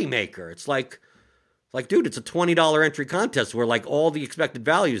the Millie Maker? It's like, dude, it's a $20 entry contest where, like, all the expected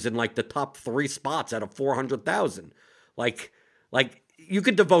values in, like, the top 3 spots out of 400,000. Like, you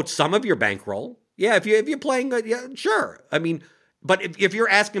could devote some of your bankroll. Yeah, if you're playing, yeah, sure. I mean, but if you're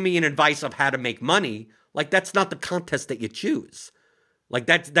asking me an advice of how to make money, like, that's not the contest that you choose. Like,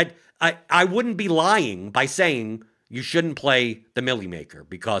 I wouldn't be lying by saying you shouldn't play the Millie Maker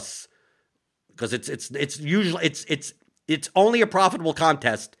because it's usually it's only a profitable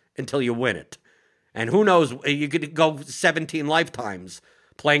contest until you win it. And who knows, you could go 17 lifetimes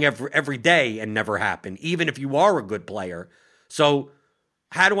playing every day and never happen, even if you are a good player. So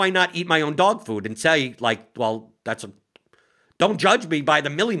how do I not eat my own dog food and say, like, well, don't judge me by the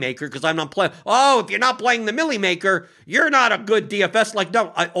Millie Maker because I'm not playing. Oh, if you're not playing the Millie Maker, you're not a good DFS. Like,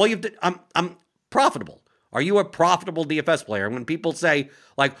 no, I'm profitable. Are you a profitable DFS player? And when people say,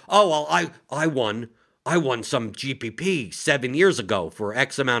 like, oh, well, I won some GPP 7 years ago for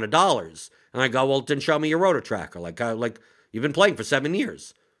X amount of dollars. And I go, well, then show me your roto tracker. Like you've been playing for 7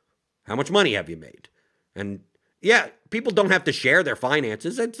 years. How much money have you made? And yeah, people don't have to share their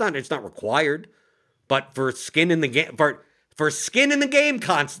finances. It's not required. But for skin in the game, for skin in the game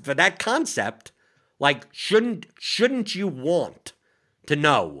for that concept, like shouldn't you want to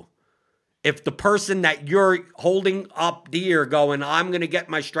know if the person that you're holding up dear going, I'm going to get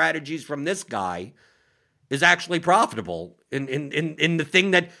my strategies from this guy, is actually profitable in the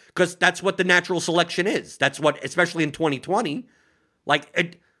thing that, because that's what the natural selection is. That's what, especially in 2020,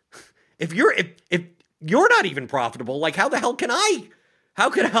 like if you're not even profitable, like how the hell can I? How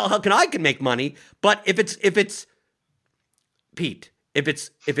can I make money? But if it's Pete, if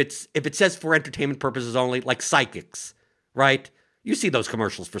it says for entertainment purposes only, like psychics, right? You see those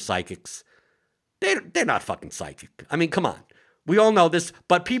commercials for psychics. They're not fucking psychic. I mean, come on. We all know this,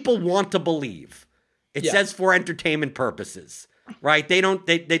 but people want to believe. It says for entertainment purposes, right?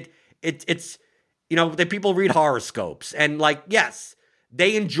 It's the people read horoscopes and like, yes,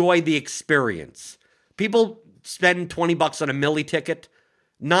 they enjoy the experience. People spend $20 on a Millie ticket,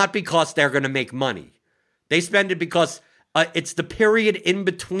 not because they're going to make money. They spend it because it's the period in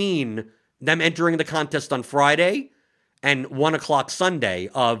between them entering the contest on Friday and 1:00 Sunday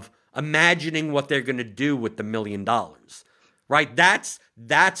of imagining what they're going to do with the $1 million, right? That's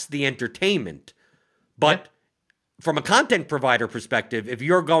the entertainment. But from a content provider perspective, if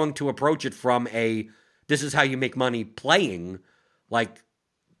you're going to approach it from this is how you make money playing, like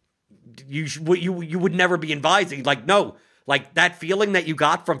you would never be advising. Like, no, like that feeling that you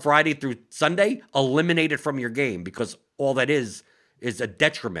got from Friday through Sunday, eliminate it from your game, because all that is a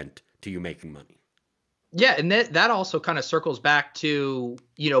detriment to you making money. Yeah, and that also kind of circles back to,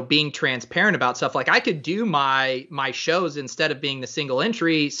 being transparent about stuff. Like I could do my shows instead of being the single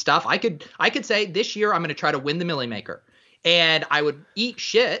entry stuff. I could say this year I'm going to try to win the Millie Maker. And I would eat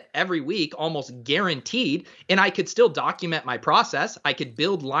shit every week, almost guaranteed. And I could still document my process. I could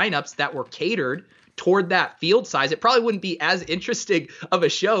build lineups that were catered toward that field size. It probably wouldn't be as interesting of a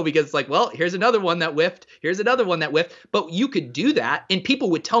show because it's like, well, here's another one that whiffed. Here's another one that whiffed. But you could do that. And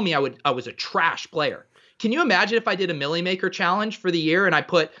people would tell me I was a trash player. Can you imagine if I did a Millie Maker challenge for the year and I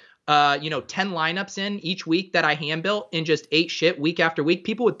put, 10 lineups in each week that I hand built and just ate shit week after week?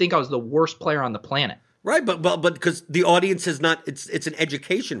 People would think I was the worst player on the planet. Right, but because the audience is not, it's an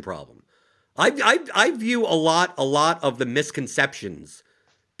education problem. I view a lot of the misconceptions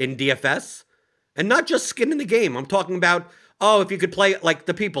in DFS, and not just skin in the game. I'm talking about, if you could play like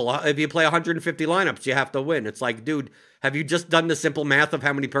the people, if you play 150 lineups, you have to win. It's like, dude, have you just done the simple math of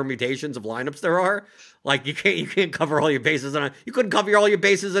how many permutations of lineups there are? Like you can't cover all your bases you couldn't cover all your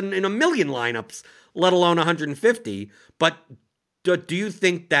bases in a million lineups, let alone 150. But do you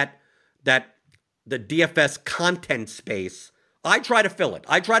think that the DFS content space, I try to fill it.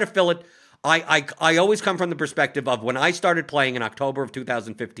 I always come from the perspective of when I started playing in October of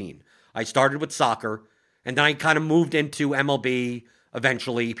 2015. I started with soccer, and then I kind of moved into MLB,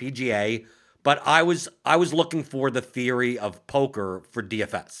 eventually PGA. But I was looking for the theory of poker for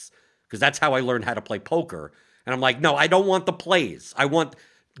DFS, because that's how I learned how to play poker. And I'm like, no, I don't want the plays.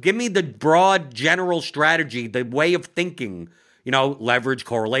 Give me the broad general strategy, the way of thinking, leverage,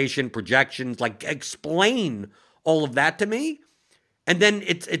 correlation, projections, like explain all of that to me. And then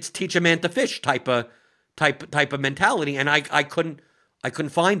it's teach a man to fish type of mentality. And I couldn't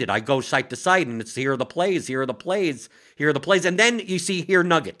find it. I go site to site and it's here are the plays. And then you see here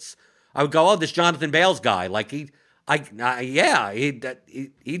nuggets. I would go, this Jonathan Bales guy, like he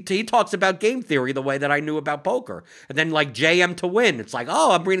talks about game theory the way that I knew about poker. And then like JM to win, it's like,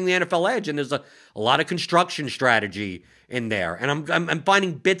 I'm reading the NFL Edge, and there's a lot of construction strategy in there, and I'm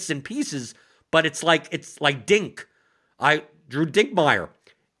finding bits and pieces, but it's like Dink, Drew Dinkmeyer,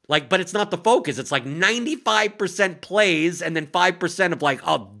 like, but it's not the focus. It's like 95% plays, and then 5% of like,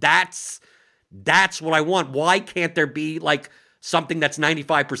 that's what I want. Why can't there be like something that's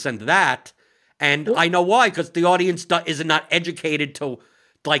 95% that? And I know why, because the audience is not educated to,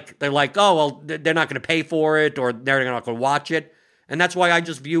 like, they're like, they're not going to pay for it, or they're not going to watch it. And that's why I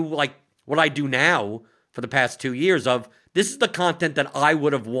just view, like, what I do now for the past 2 years of, this is the content that I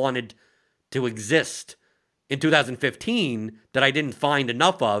would have wanted to exist in 2015 that I didn't find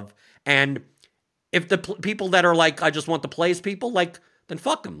enough of. And if the people that are like, I just want the plays people, like, then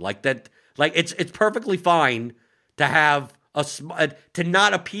fuck them. Like, that, like, it's perfectly fine to have to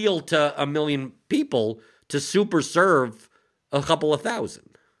not appeal to a million people, to super serve a couple of thousand.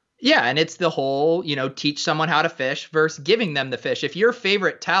 Yeah, and it's the whole, teach someone how to fish versus giving them the fish. If your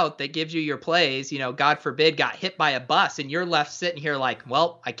favorite tout that gives you your plays, God forbid, got hit by a bus, and you're left sitting here like,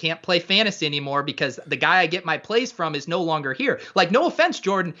 well, I can't play fantasy anymore because the guy I get my plays from is no longer here. Like, no offense,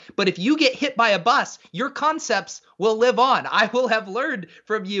 Jordan, but if you get hit by a bus, your concepts will live on. I will have learned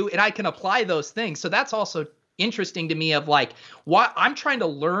from you, and I can apply those things. So that's also interesting to me of like, why I'm trying to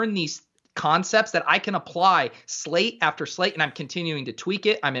learn these concepts that I can apply slate after slate, and I'm continuing to tweak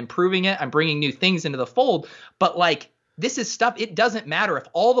it. I'm improving it. I'm bringing new things into the fold. But like, this is stuff, it doesn't matter if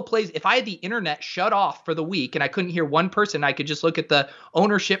all the plays, if I had the internet shut off for the week and I couldn't hear one person, I could just look at the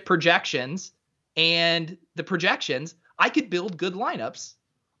ownership projections and the projections, I could build good lineups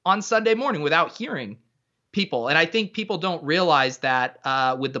on Sunday morning without hearing people. And I think people don't realize that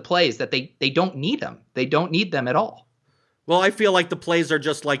with the plays that they don't need them. They don't need them at all. Well, I feel like the plays are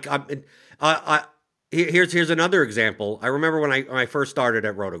just like, here's another example. I remember when I first started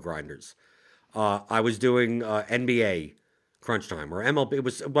at Roto Grinders, I was doing NBA Crunch Time or MLB. It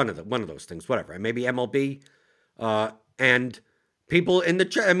was one of those things, whatever. Maybe MLB, and people in the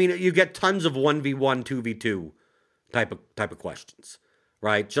chat. I mean, you get tons of 1v1, 2v2 type of questions,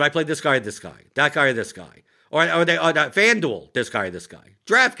 right? Should I play this guy or this guy? That guy or this guy? Or FanDuel, this guy or this guy?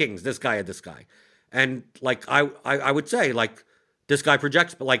 DraftKings, this guy or this guy? And like I would say, like, this guy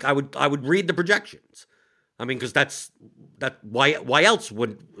projects, but like I would read the projections. I mean, because that's why else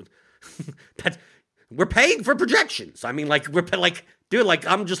would that we're paying for projections. I mean, like like, dude, like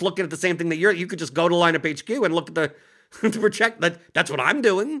I'm just looking at the same thing that you could just go to Lineup HQ and look at the project. That's what I'm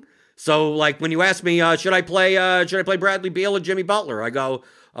doing. So like when you ask me, should I play Bradley Beal or Jimmy Butler? I go,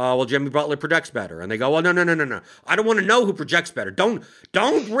 well, Jimmy Butler projects better. And they go, well, no. I don't want to know who projects better. Don't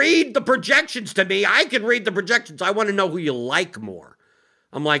read the projections to me. I can read the projections. I want to know who you like more.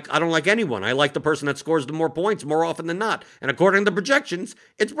 I'm like, I don't like anyone. I like the person that scores the more points more often than not. And according to the projections,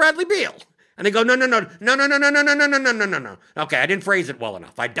 it's Bradley Beal. And they go, no. Okay, I didn't phrase it well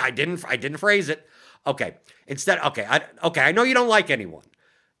enough. I didn't phrase it. Okay. Instead, I know you don't like anyone.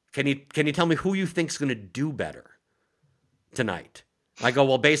 Can you tell me who you think's going to do better tonight? I go,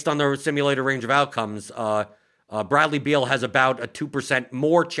 well, based on the simulated range of outcomes, Bradley Beal has about a 2%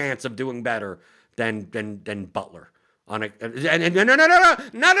 more chance of doing better than Butler. On a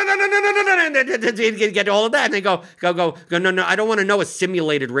no, get all of that, and they go, no, I don't want to know a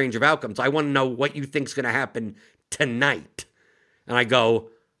simulated range of outcomes. I want to know what you think's going to happen tonight. And I go,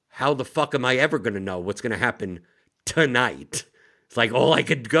 how the fuck am I ever going to know what's going to happen tonight? It's like all I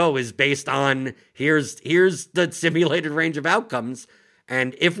could go is based on here's the simulated range of outcomes.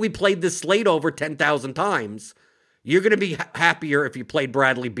 And if we played this slate over 10,000 times, you're going to be happier if you played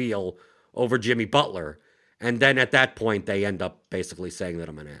Bradley Beal over Jimmy Butler. And then at that point, they end up basically saying that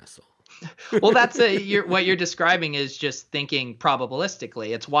I'm an asshole. Well, that's what you're describing is just thinking probabilistically.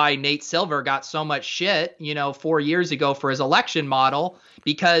 It's why Nate Silver got so much shit, 4 years ago for his election model,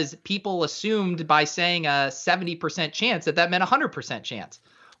 because people assumed by saying a 70% chance that meant 100% chance.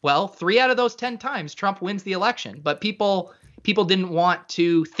 Well, 3 out of those 10 times Trump wins the election, but people didn't want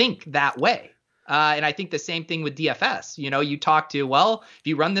to think that way. And I think the same thing with DFS. You talk to, well, if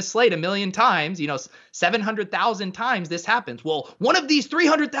you run this slate 1 million times, 700,000 times this happens. Well, one of these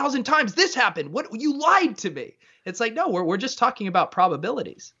 300,000 times this happened. What, you lied to me. It's like, no, we're just talking about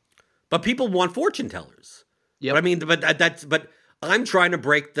probabilities. But people want fortune tellers. Yeah. I mean, but I'm trying to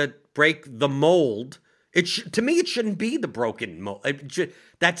break the mold. To me, it shouldn't be the broken mold.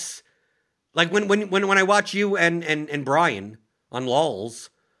 That's like when I watch you and Brian on Lulz.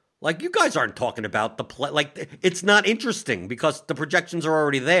 Like, you guys aren't talking about the play. Like, it's not interesting because the projections are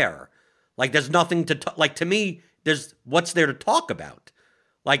already there. Like, there's nothing to me, there's what's there to talk about.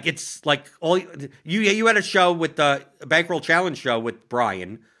 Like, it's like all you had a show with the Bankroll Challenge show with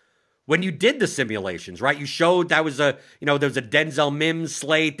Brian when you did the simulations, right? You showed that was there was a Denzel Mims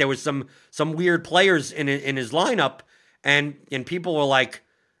slate. There was some weird players in his lineup, and people were like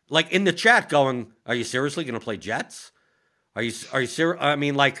in the chat going, "Are you seriously going to play Jets? Are you serious?" I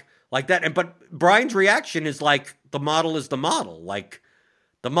mean, like that. But Brian's reaction is like, the model is the model. Like,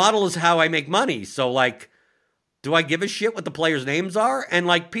 the model is how I make money. So, like, do I give a shit what the players' names are? And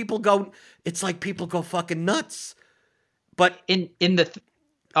like, people go fucking nuts. But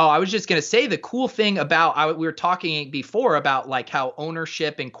I was just gonna say the cool thing about we were talking before about like how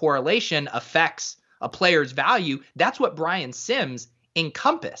ownership and correlation affects a player's value. That's what Brian Sims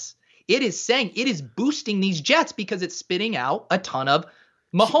encompass. It is saying it is boosting these Jets because it's spitting out a ton of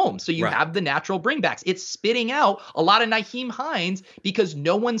Mahomes. So you have the natural bringbacks. It's spitting out a lot of Nyheim Hines because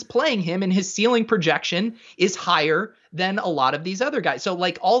no one's playing him and his ceiling projection is higher than a lot of these other guys. So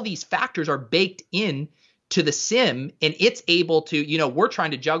like all these factors are baked in to the sim, and it's able to, we're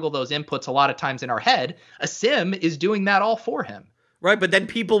trying to juggle those inputs a lot of times in our head. A sim is doing that all for him. Right. But then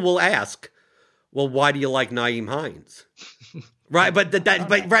people will ask, well, why do you like Nyheim Hines? Right. But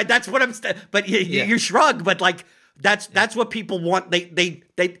that's what but you shrug, but like, that's what people want. They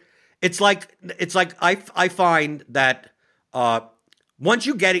it's like I find that once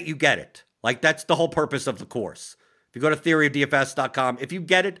you get it, you get it. Like, that's the whole purpose of the course. If you go to theoryofdfs.com, if you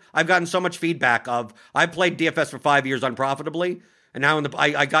get it, I've gotten so much feedback of, I played DFS for 5 years unprofitably, and now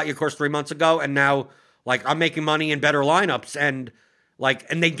I got your course 3 months ago, and now, like, I'm making money in better lineups, and, like,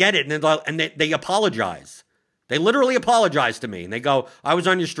 and they get it, and they apologize. They literally apologize to me, and they go, I was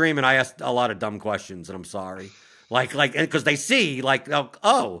on your stream, and I asked a lot of dumb questions, and I'm sorry. Like, because they see, like,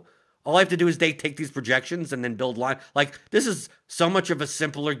 oh, all I have to do is take these projections and then build line. Like, this is so much of a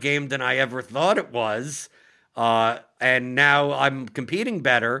simpler game than I ever thought it was. And now I'm competing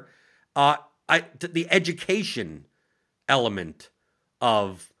better. The education element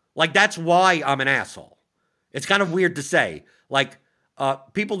of, like, that's why I'm an asshole. It's kind of weird to say. Like,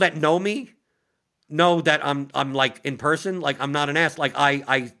 people that know me know that I'm like, in person, like, I'm not an ass. Like,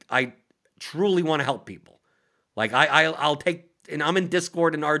 I truly want to help people. Like, I'll take, and I'm in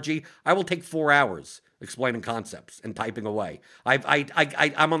Discord and RG, I will take 4 hours explaining concepts and typing away.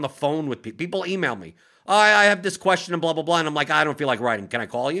 I'm on the phone with people. People email me. Oh, I have this question and blah, blah, blah. And I'm like, I don't feel like writing. Can I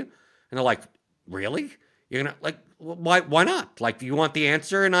call you? And they're like, really? You're going to, like, why not? Like, you want the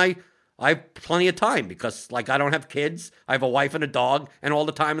answer? And I have plenty of time because, like, I don't have kids. I have a wife and a dog and all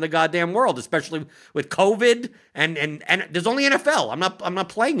the time in the goddamn world, especially with COVID and there's only NFL. I'm not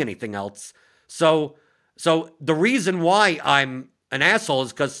playing anything else. So the reason why I'm an asshole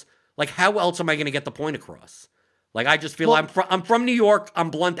is because, like, how else am I going to get the point across? Like, I just feel I'm from New York.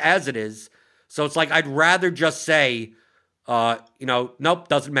 I'm blunt as it is. So it's like, I'd rather just say, nope,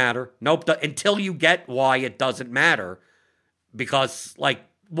 doesn't matter. Nope, until you get why it doesn't matter. Because, like,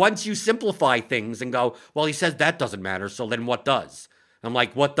 once you simplify things and go, well, he says that doesn't matter, so then what does? I'm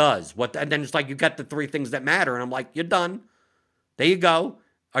like, what does? And then it's like, you got the 3 things that matter. And I'm like, you're done. There you go.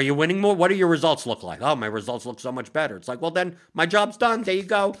 Are you winning more? What do your results look like? Oh, my results look so much better. It's like, well, then my job's done. There you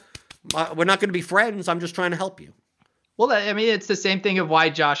go. We're not going to be friends. I'm just trying to help you. Well, I mean, it's the same thing of why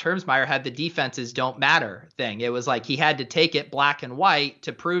Josh Hermsmeyer had the defenses don't matter thing. It was like he had to take it black and white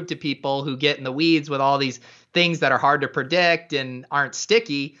to prove to people who get in the weeds with all these things that are hard to predict and aren't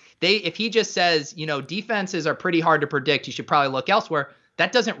sticky. If he just says, defenses are pretty hard to predict, you should probably look elsewhere.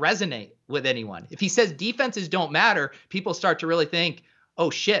 That doesn't resonate with anyone. If he says defenses don't matter, people start to really think,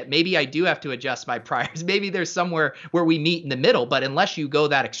 oh shit, maybe I do have to adjust my priors. Maybe there's somewhere where we meet in the middle. But unless you go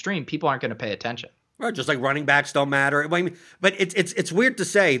that extreme, people aren't going to pay attention. Right, just like running backs don't matter. But it's weird to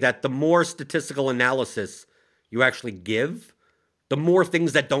say that the more statistical analysis you actually give, the more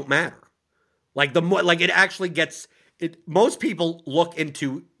things that don't matter. Like, the more, like, it actually gets it. Most people look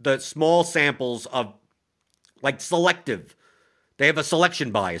into the small samples of, like, selective. They have a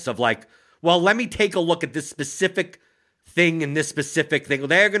selection bias of, like, well, let me take a look at this specific thing and this specific thing.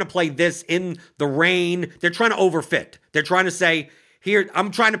 They're going to play this in the rain. They're trying to overfit. They're trying to say, here, I'm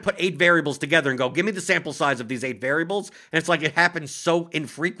trying to put 8 variables together and go, give me the sample size of these 8 variables. And it's like, it happens so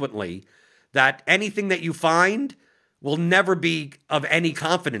infrequently that anything that you find will never be of any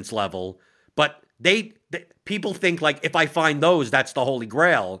confidence level. But people think, like, if I find those, that's the holy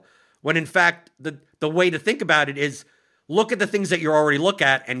grail. When in fact, the way to think about it is look at the things that you already look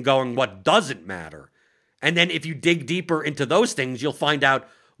at and going, what doesn't matter? And then if you dig deeper into those things, you'll find out,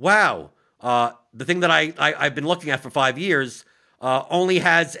 wow, the thing that I've been looking at for 5 years only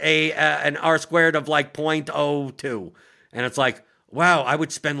has an R squared of like 0.02. And it's like, wow, I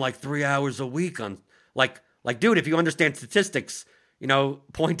would spend like 3 hours a week on like, dude, if you understand statistics,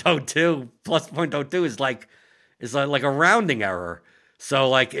 0.02 plus 0.02 is like a rounding error. So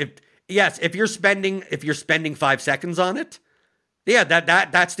like, if you're spending 5 seconds on it, yeah,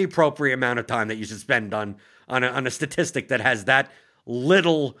 that's the appropriate amount of time that you should spend on a statistic that has that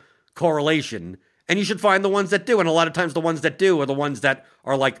little correlation. And you should find the ones that do. And a lot of times the ones that do are the ones that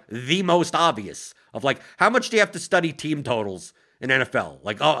are like the most obvious of like, how much do you have to study team totals in NFL?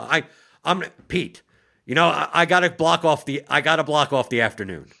 Like, oh, I'm Pete, I got to block off the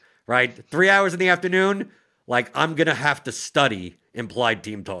afternoon, right? 3 hours in the afternoon. Like, I'm going to have to study implied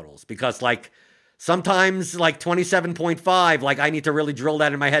team totals because like sometimes like 27.5, like I need to really drill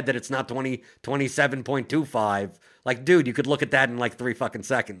that in my head that it's not 27.25. Like, dude, you could look at that in like 3 fucking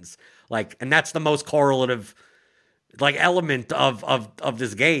seconds. Like, and that's the most correlative like element of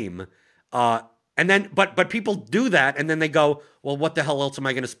this game. And then, but people do that and then they go, well, what the hell else am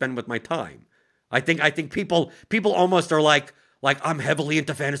I going to spend with my time? I think people almost are like I'm heavily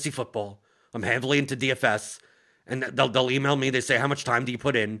into fantasy football. I'm heavily into DFS. And they'll email me. They say, how much time do you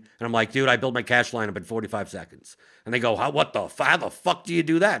put in? And I'm like, dude, I build my cash lineup in 45 seconds. And they go, how the fuck do you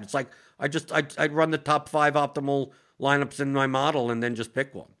do that? It's like, I run the top 5 optimal lineups in my model and then just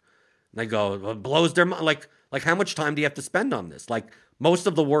pick one. And they go, well, it blows their mind. Like how much time do you have to spend on this? Like, most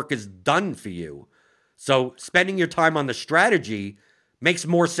of the work is done for you. So spending your time on the strategy makes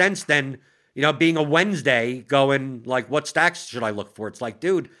more sense than being a Wednesday going like, what stacks should I look for? It's like,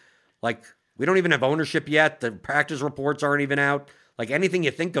 dude, like we don't even have ownership yet. The practice reports aren't even out. Like anything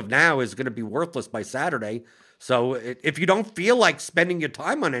you think of now is going to be worthless by Saturday. So if you don't feel like spending your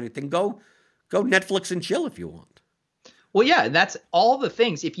time on anything, go Netflix and chill if you want. Well, yeah, that's all the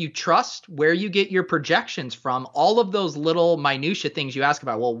things. If you trust where you get your projections from, all of those little minutia things you ask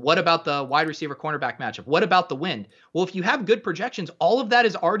about, well, what about the wide receiver cornerback matchup? What about the wind? Well, if you have good projections, all of that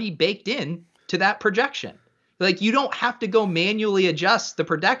is already baked in to that projection. Like you don't have to go manually adjust the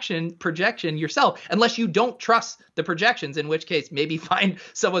projection yourself unless you don't trust the projections, in which case maybe find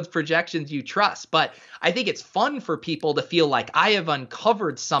someone's projections you trust. But I think it's fun for people to feel like I have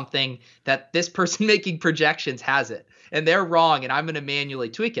uncovered something that this person making projections hasn't. And they're wrong, and I'm going to manually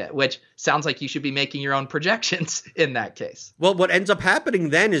tweak it, which sounds like you should be making your own projections in that case. Well, what ends up happening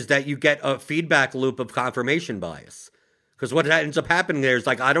then is that you get a feedback loop of confirmation bias. Because what ends up happening there is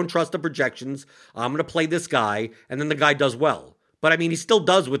like, I don't trust the projections. I'm going to play this guy, and then the guy does well. But I mean, he still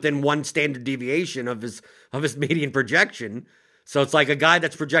does within one standard deviation of his median projection. So it's like a guy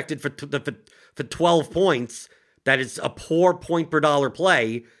that's projected for 12 points, that is a poor point per dollar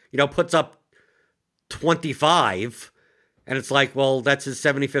play, puts up 25. And it's like, well, that's his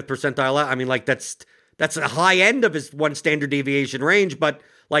 75th percentile. I mean, like that's a high end of his one standard deviation range, but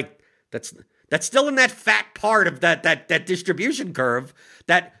like that's still in that fat part of that distribution curve.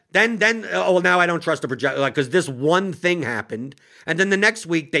 That then now I don't trust the project, like, because this one thing happened, and then the next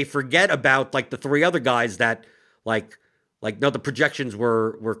week they forget about like the three other guys that like no, the projections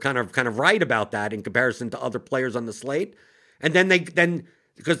were kind of right about that in comparison to other players on the slate, and then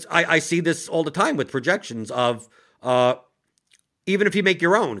because I see this all the time with projections of even if you make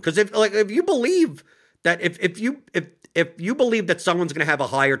your own, because if you believe that if you believe that someone's going to have a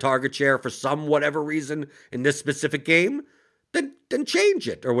higher target share for some whatever reason in this specific game, then change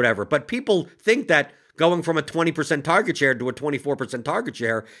it or whatever. But people think that going from a 20% target share to a 24% target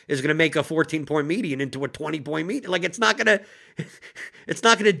share is going to make a 14-point median into a 20-point median. Like it's not going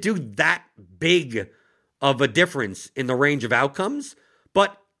to do that big of a difference in the range of outcomes.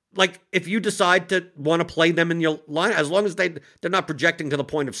 But like if you decide to want to play them in your line, as long as they're not projecting to the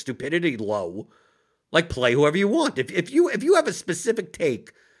point of stupidity low, like play whoever you want. If you have a specific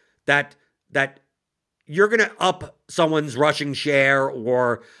take that you're going to up someone's rushing share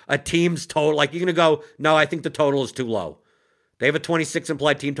or a team's total, like you're going to go, no, I think the total is too low. They have a 26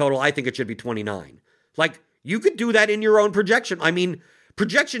 implied team total. I think it should be 29. Like you could do that in your own projection. I mean,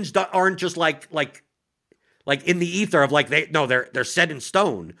 projections aren't just like in the ether of like they're set in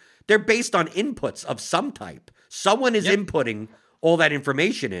stone. They're based on inputs of some type. Someone is inputting all that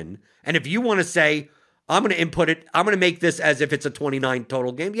information in, and if you want to say, I'm going to input it, I'm going to make this as if it's a 29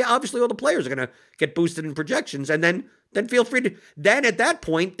 total game. Yeah, obviously all the players are going to get boosted in projections, and then feel free to. Then at that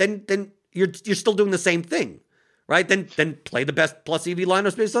point, then you're still doing the same thing, right? Then play the best plus EV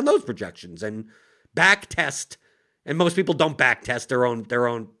lineups based on those projections and back test. And most people don't back test their own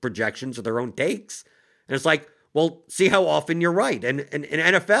projections or their own takes. And it's like, well, see how often you're right. And in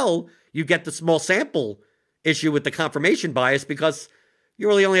NFL, you get the small sample issue with the confirmation bias because you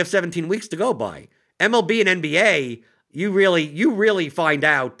really only have 17 weeks to go by. MLB and NBA, you really find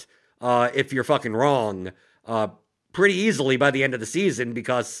out if you're fucking wrong pretty easily by the end of the season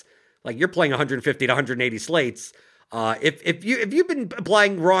because like you're playing 150 to 180 slates. If you've been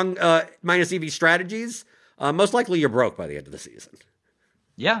applying wrong minus EV strategies, most likely you're broke by the end of the season.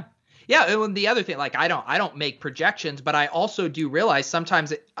 Yeah. Yeah, and the other thing, like I don't make projections, but I also do realize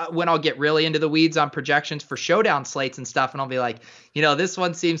sometimes when I'll get really into the weeds on projections for showdown slates and stuff, and I'll be like, this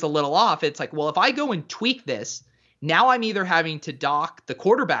one seems a little off. It's like, well, if I go and tweak this, now I'm either having to dock the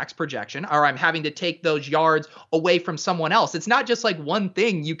quarterback's projection or I'm having to take those yards away from someone else. It's not just like one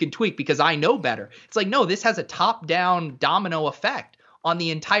thing you can tweak because I know better. It's like, no, this has a top-down domino effect on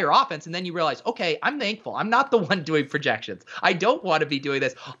the entire offense. And then you realize, okay, I'm thankful. I'm not the one doing projections. I don't want to be doing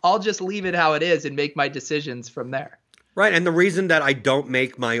this. I'll just leave it how it is and make my decisions from there. Right. And the reason that I don't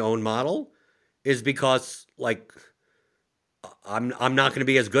make my own model is because like I'm not going to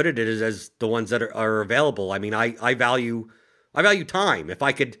be as good at it as the ones that are available. I mean, I value time. If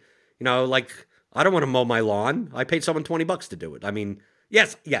I could, like I don't want to mow my lawn. I paid someone $20 to do it. I mean,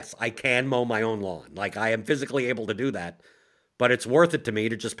 yes, I can mow my own lawn. Like I am physically able to do that. But it's worth it to me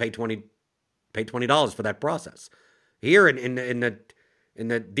to just pay $20 for that process. Here in the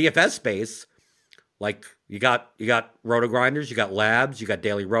DFS space, like you got Roto Grinders, you got Labs, you got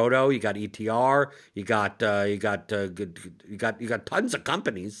Daily Roto, you got ETR, you got tons of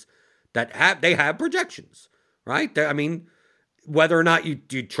companies that have projections, right? I mean, whether or not you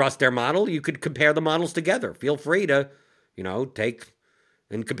trust their model, you could compare the models together. Feel free to, take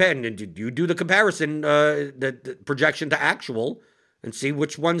and compare. And you do the comparison, the projection to actual, and see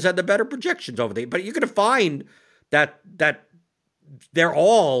which ones had the better projections over there. But you're going to find that they're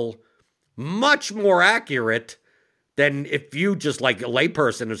all much more accurate than if you just like a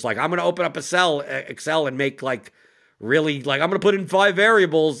layperson is like, I'm going to open up Excel and make like really like I'm going to put in 5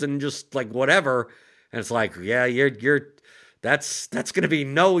 variables and just like whatever. And it's like, yeah, that's going to be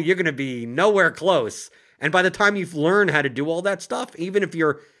you're going to be nowhere close. And by the time you've learned how to do all that stuff, even if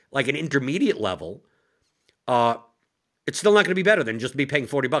you're like an intermediate level, it's still not going to be better than just me paying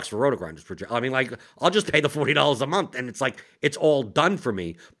 $40 for RotoGrinders. I mean, like, I'll just pay the $40 a month, and it's like, it's all done for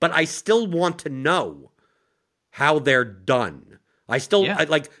me. But I still want to know how they're done. I still, I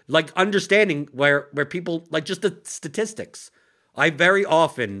like understanding where people, like just the statistics. I very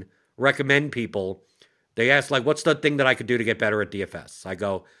often recommend people, they ask, like, what's the thing that I could do to get better at DFS? I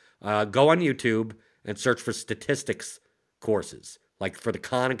go on YouTube and search for statistics courses, like for the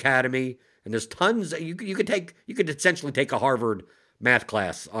Khan Academy. And there's tons you could essentially take a Harvard math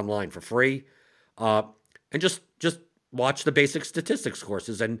class online for free, and just watch the basic statistics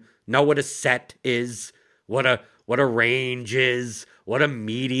courses and know what a set is, what a range is, what a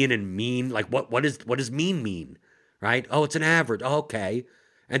median and mean, like what does mean, right? Oh, it's an average. Oh, okay.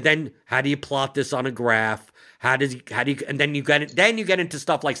 And then how do you plot this on a graph? How do you and then you get into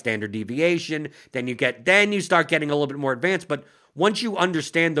stuff like standard deviation, then you start getting a little bit more advanced, but once you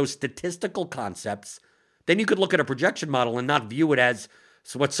understand those statistical concepts, then you could look at a projection model and not view it as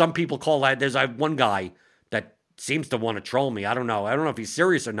what some people call that. There's one guy that seems to want to troll me. I don't know if he's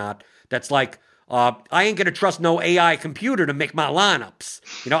serious or not. That's like, I ain't going to trust no AI computer to make my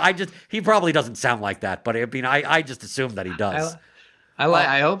lineups. He probably doesn't sound like that, but I mean, I just assume that he does.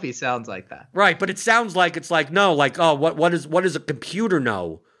 I hope he sounds like that. Right, but it sounds like it's like, no, like, oh, what does a computer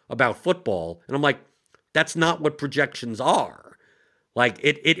know about football? And I'm like, that's not what projections are. Like,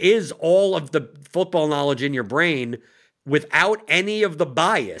 it is all of the football knowledge in your brain without any of the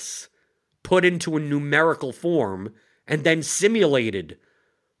bias put into a numerical form and then simulated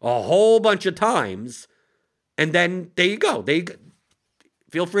a whole bunch of times. And then there you go.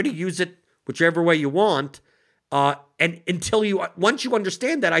 Feel free to use it whichever way you want. And once you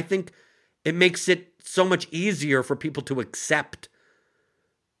understand that, I think it makes it so much easier for people to accept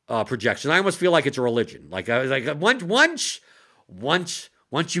projections. I almost feel like it's a religion. Once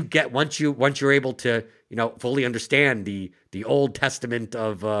you're able to, fully understand the Old Testament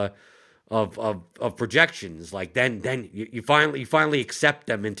of projections, like then you finally accept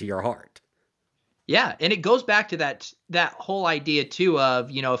them into your heart. Yeah, and it goes back to that whole idea too of,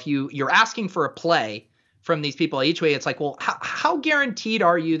 if you're asking for a play from these people each way, it's like, well, how guaranteed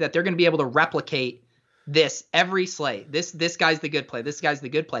are you that they're going to be able to replicate this every slate? This guy's the good play. This guy's the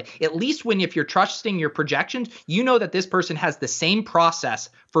good play. At least if you're trusting your projections, you know that this person has the same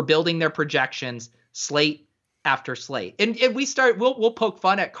process for building their projections slate after slate. And we'll poke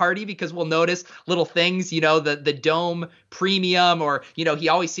fun at Cardi because we'll notice little things, the dome premium, or, he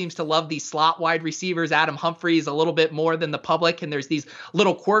always seems to love these slot wide receivers. Adam Humphries a little bit more than the public. And there's these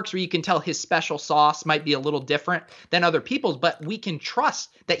little quirks where you can tell his special sauce might be a little different than other people's, but we can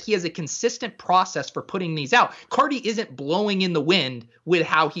trust that he has a consistent process for putting these out. Cardi isn't blowing in the wind with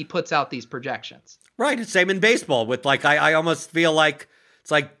how he puts out these projections. Right. It's same in baseball with I almost feel like, it's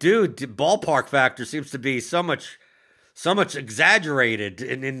like, dude, the ballpark factor seems to be so much exaggerated,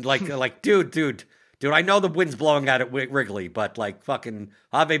 and like, dude, I know the wind's blowing out at Wrigley, but like fucking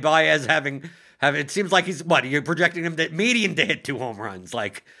Javi Baez having it seems like you're projecting him that median to hit 2 home runs,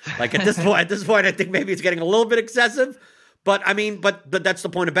 like at this point, I think maybe it's getting a little bit excessive, but I mean, but that's the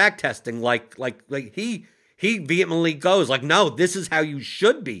point of back testing, like he vehemently goes like, no, this is how you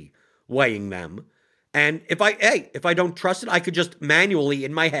should be weighing them. And if I don't trust it, I could just manually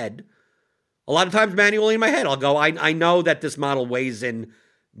in my head, a lot of times manually in my head, I'll go, I know that this model weighs in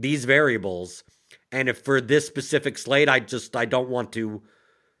these variables. And if for this specific slate, I don't want to,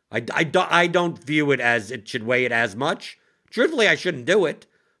 I don't view it as it should weigh it as much. Truthfully, I shouldn't do it,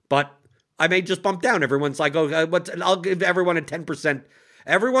 but I may just bump down everyone's like, I'll give everyone a 10%.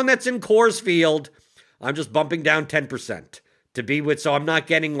 Everyone that's in Coors Field, I'm just bumping down 10% to be with, so I'm not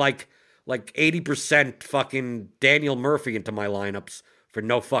getting like 80% fucking Daniel Murphy into my lineups for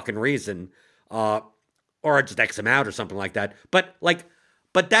no fucking reason, or just X him out or something like that. But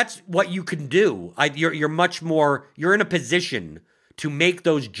that's what you can do. You're much more, you're in a position to make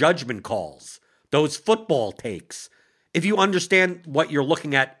those judgment calls, those football takes. If you understand what you're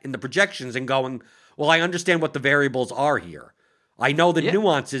looking at in the projections and going, well, I understand what the variables are here. I know the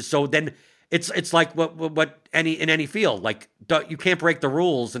nuances, so then it's like what in any field, like you can't break the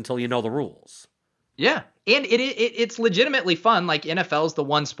rules until you know the rules. Yeah. And it's legitimately fun. Like NFL is the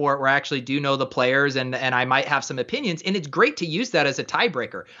one sport where I actually do know the players and I might have some opinions. And it's great to use that as a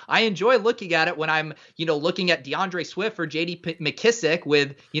tiebreaker. I enjoy looking at it when I'm, looking at DeAndre Swift or JD McKissic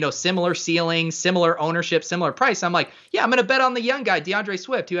with, similar ceilings, similar ownership, similar price. I'm like, yeah, I'm going to bet on the young guy, DeAndre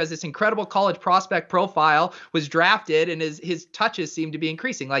Swift, who has this incredible college prospect profile, was drafted, and his touches seem to be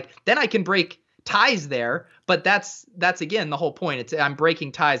increasing. Like, then I can break ties there, but that's again the whole point. I'm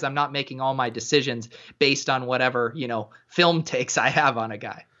breaking ties. I'm not making all my decisions based on whatever film takes I have on a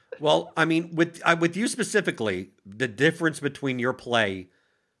guy. Well, I mean, with you specifically, the difference between your play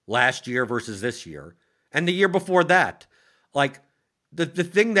last year versus this year and the year before that, like the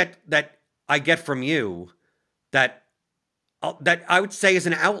thing that I get from you that I would say is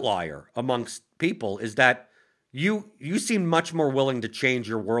an outlier amongst people is that you seem much more willing to change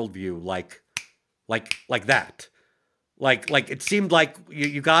your worldview, like that. Like it seemed like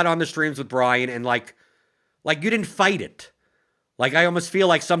you got on the streams with Brian and like you didn't fight it. Like I almost feel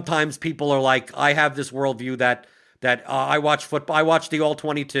like sometimes people are like, I have this worldview that I watch football, I watch the All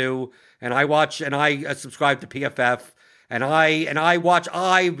 22, and I subscribe to PFF, and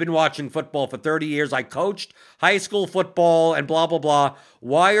I've been watching football for 30 years. I coached high school football and blah blah blah.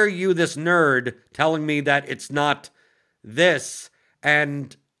 Why are you this nerd telling me that it's not this?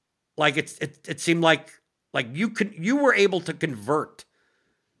 And like it seemed like you were able to convert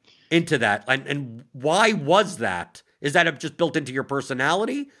into that, and why was that? Is that just built into your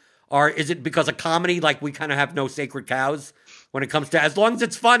personality, or is it because of comedy? Like we kind of have no sacred cows when it comes to, as long as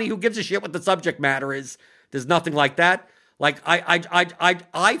it's funny, who gives a shit what the subject matter is? There's nothing like that. Like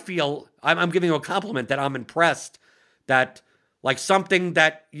I feel I'm giving you a compliment that I'm impressed that like something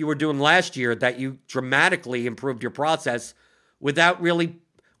that you were doing last year that you dramatically improved your process with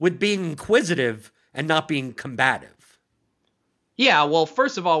being inquisitive and not being combative. Yeah, well,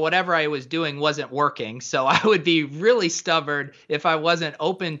 first of all, whatever I was doing wasn't working, so I would be really stubborn if I wasn't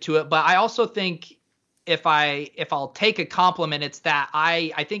open to it. But I also think if I'll take a compliment, it's that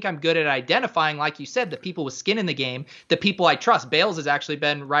I think I'm good at identifying, like you said, the people with skin in the game, the people I trust. Bales has actually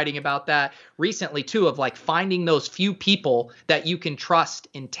been writing about that recently too, of like finding those few people that you can trust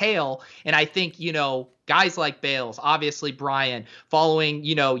in tail. And I think, guys like Bales, obviously Brian, following,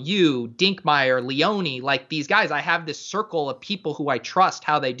 you, Dinkmeyer, Leone, like these guys, I have this circle of people who I trust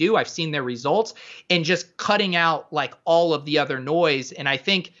how they do. I've seen their results, and just cutting out like all of the other noise. And I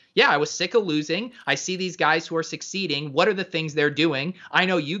think, yeah, I was sick of losing. I see these guys who are succeeding. What are the things they're doing? I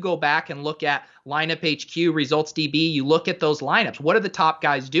know you go back and look at Lineup HQ, Results DB, you look at those lineups. What are the top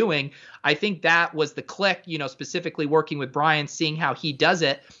guys doing? I think that was the click, specifically working with Brian, seeing how he does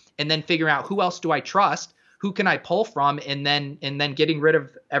it, and then figuring out who else do I trust, who can I pull from, and then getting rid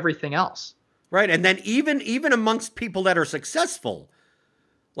of everything else. Right. And then even amongst people that are successful,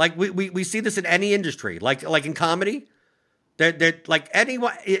 like we see this in any industry, like in comedy, they're like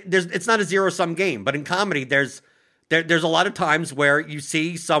anyone, it's not a zero-sum game, but in comedy, there's a lot of times where you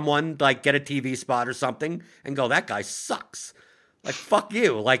see someone like get a TV spot or something and go, that guy sucks. Like, fuck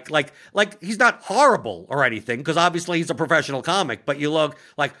you. Like he's not horrible or anything, because obviously he's a professional comic, but you look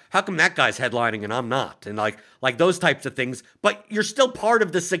like, how come that guy's headlining and I'm not? And like those types of things. But you're still part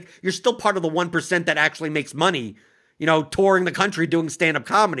of this. You're still part of the 1% that actually makes money, touring the country doing stand-up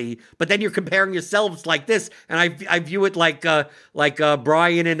comedy. But then you're comparing yourselves like this. And I view it like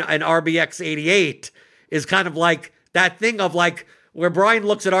Brian and RBX 88 is kind of like that thing of like where Brian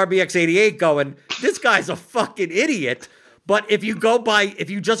looks at RBX 88 going, this guy's a fucking idiot. But if you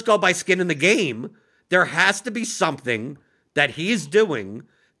just go by skin in the game, there has to be something that he's doing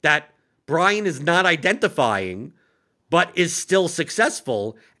that Brian is not identifying, but is still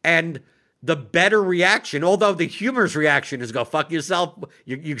successful. And the better reaction, although the humorous reaction is go fuck yourself,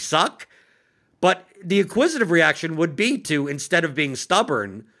 you suck. But the inquisitive reaction would be to, instead of being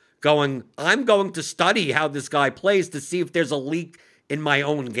stubborn, going, I'm going to study how this guy plays to see if there's a leak in my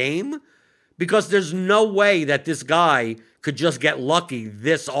own game. Because there's no way that this guy could just get lucky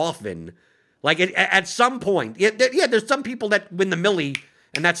this often. Like at some point, there's some people that win the millie,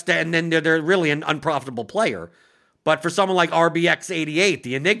 and then they're really an unprofitable player. But for someone like RBX 88,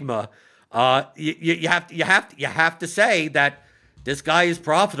 the Enigma, you have to say that this guy is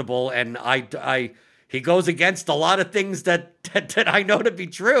profitable, and he goes against a lot of things that I know to be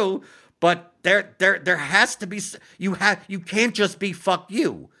true. But there has to be, you can't just be fuck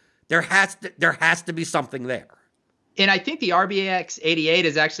you. There has to be something there. And I think the RBX 88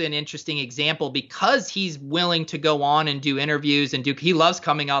 is actually an interesting example because he's willing to go on and do interviews and he loves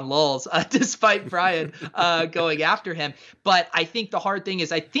coming on lulls, despite Brian going after him. But I think the hard thing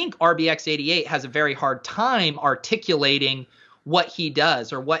is I think RBX 88 has a very hard time articulating what he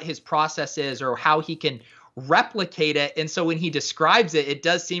does or what his process is or how he can replicate it. And so when he describes it, it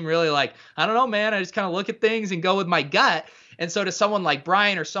does seem really like, I don't know, man, I just kind of look at things and go with my gut. And so to someone like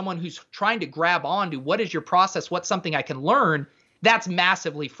Brian or someone who's trying to grab on to what is your process, what's something I can learn, that's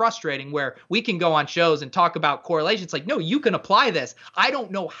massively frustrating, where we can go on shows and talk about correlations. Like, no, you can apply this. I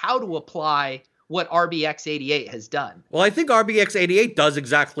don't know how to apply what RBX88 has done. Well, I think RBX88 does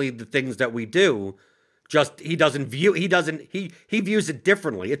exactly the things that we do. Just he views it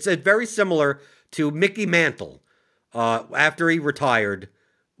differently. It's very similar to Mickey Mantle, after he retired,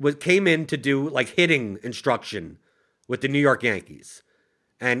 came in to do like hitting instruction with the New York Yankees,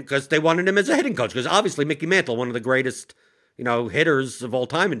 and because they wanted him as a hitting coach, because obviously Mickey Mantle, one of the greatest, hitters of all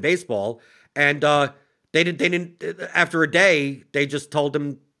time in baseball, and they didn't. After a day, they just told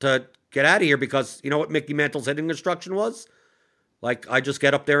him to get out of here because you know what Mickey Mantle's hitting instruction was? Like, I just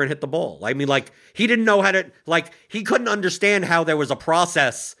get up there and hit the ball. I mean, like, he didn't know how to, like, he couldn't understand how there was a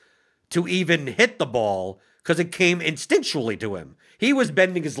process to even hit the ball because it came instinctually to him. He was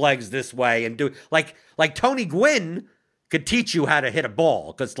bending his legs this way and like Tony Gwynn could teach you how to hit a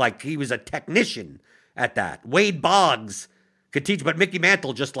ball because, like, he was a technician at that. Wade Boggs could teach, but Mickey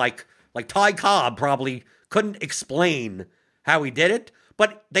Mantle just like Ty Cobb probably couldn't explain how he did it,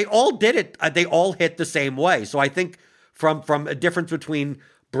 but they all did it. They all hit the same way. So I think from a difference between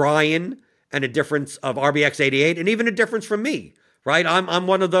Brian and a difference of RBX88 and even a difference from me, right? I'm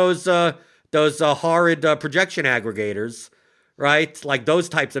one of those horrid projection aggregators, right? Like those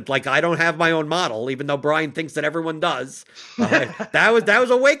types of, like, I don't have my own model, even though Brian thinks that everyone does. That was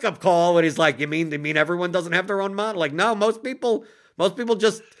a wake up call when he's like, you mean everyone doesn't have their own model? Like, no, most people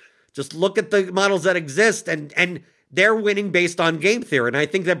just look at the models that exist and they're winning based on game theory. And I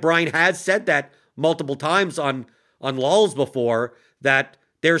think that Brian has said that multiple times on Lulz before, that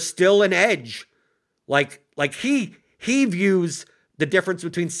there's still an edge. Like he views the difference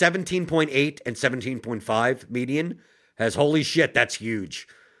between 17.8 and 17.5 median as, holy shit, that's huge.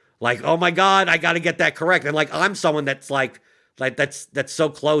 Like, oh my God, I got to get that correct. And like, I'm someone that's like that's so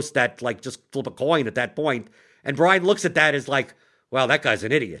close that like just flip a coin at that point. And Brian looks at that as like, well, that guy's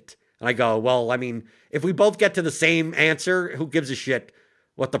an idiot. And I go, well, I mean, if we both get to the same answer, who gives a shit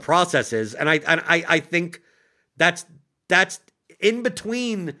what the process is? And I think that's in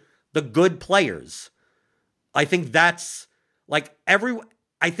between the good players. I think that's like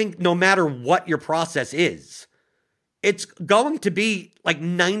I think no matter what your process is, it's going to be like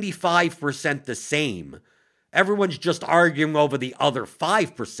 95% the same. Everyone's just arguing over the other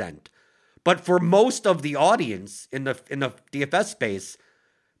 5%. But for most of the audience in the DFS space,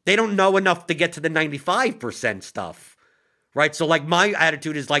 they don't know enough to get to the 95% stuff, right? So like my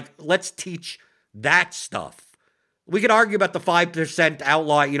attitude is like, let's teach that stuff. We could argue about the 5%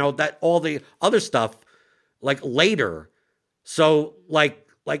 outlaw, that all the other stuff like later. So like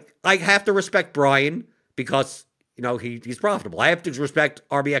I have to respect Brian because, he's profitable. I have to respect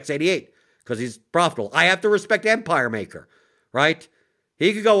RBX88 because he's profitable. I have to respect Empire Maker, right?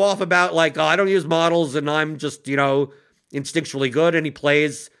 He could go off about like, oh, I don't use models and I'm just, instinctually good. And he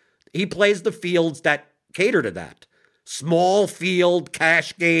plays the fields that cater to that. Small field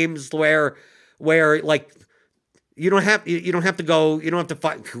cash games where like, you don't have to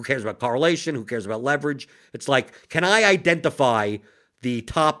find, who cares about correlation? Who cares about leverage? It's like, can I identify the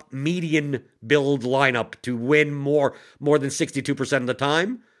top median build lineup to win more than 62% of the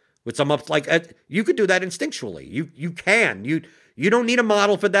time with some ups? Like, you could do that instinctually. You can. You don't need a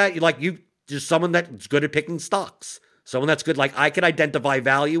model for that. Just someone that's good at picking stocks. Someone that's good. Like, I could identify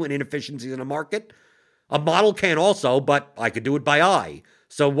value and inefficiencies in a market. A model can also, but I could do it by eye.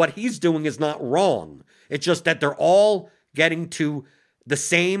 So what he's doing is not wrong. It's just that they're all getting to the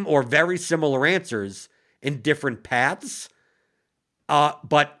same or very similar answers in different paths.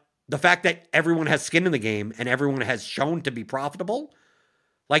 But the fact that everyone has skin in the game and everyone has shown to be profitable,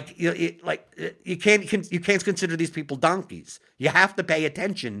 you can't consider these people donkeys. You have to pay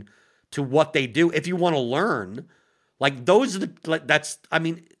attention to what they do if you want to learn. Like, those are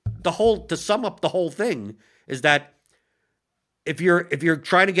to sum up the whole thing is that if you're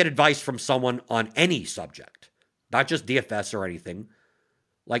trying to get advice from someone on any subject, not just DFS or anything,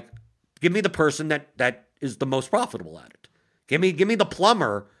 like, give me the person that is the most profitable at it. Give me the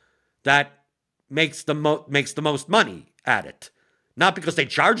plumber that makes the most money at it. Not because they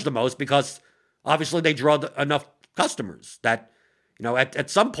charge the most, because obviously they draw enough customers that, at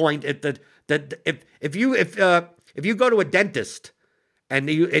some point, if you go to a dentist and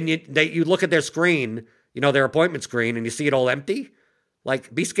you look at their screen, their appointment screen, and you see it all empty,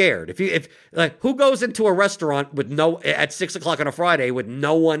 like, be scared. Who goes into a restaurant at 6:00 on a Friday with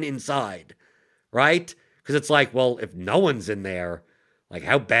no one inside, right? Because it's like, well, if no one's in there, like,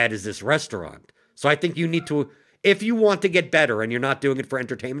 how bad is this restaurant? So I think you need to, if you want to get better and you're not doing it for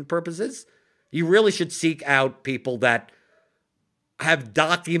entertainment purposes, you really should seek out people that have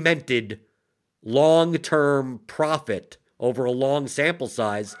documented long-term profit over a long sample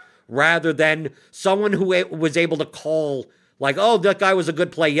size, rather than someone who was able to call, like, oh, that guy was a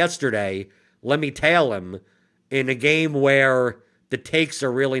good play yesterday, let me tail him, in a game where the takes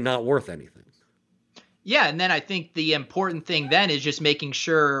are really not worth anything. Yeah, and then I think the important thing then is just making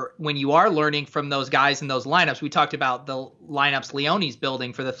sure when you are learning from those guys in those lineups, we talked about the lineups Leone's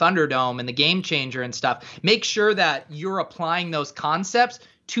building for the Thunderdome and the Game Changer and stuff, make sure that you're applying those concepts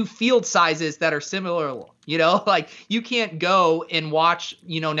to field sizes that are similar. Like you can't go and watch,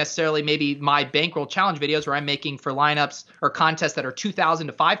 necessarily maybe my bankroll challenge videos where I'm making for lineups or contests that are 2,000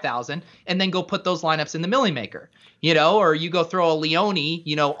 to 5,000 and then go put those lineups in the Millie Maker, or you go throw a Leone,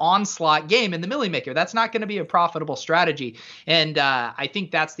 onslaught game in the Millie Maker. That's not going to be a profitable strategy. And I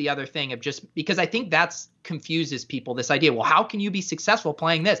think that's the other thing of just because I think that's confuses people, this idea. Well, how can you be successful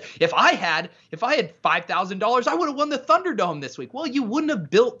playing this? If I had $5,000, I would have won the Thunderdome this week. Well, you wouldn't have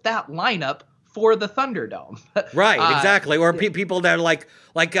built that lineup for the Thunderdome. Right, exactly. Or people that are like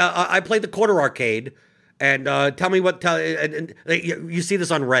I played the Quarter Arcade, and tell me what, you see this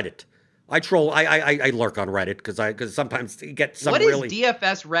on Reddit. I troll, I lurk on Reddit because sometimes you get some really... What is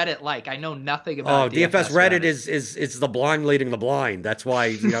DFS Reddit like? I know nothing about DFS Reddit. is the blind leading the blind. That's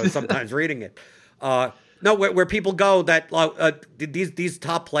why, sometimes reading it. No, where people go that these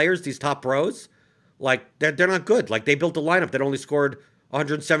top players, these top pros, like they're not good. Like they built a lineup that only scored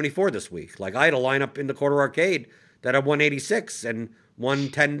 174 this week. Like I had a lineup in the Quarter Arcade that had 186 and won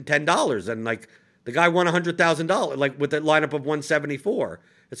 $10, and like the guy won $100,000 like with a lineup of 174.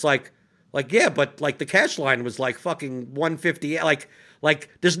 It's like yeah, but like the cash line was like fucking 150. Like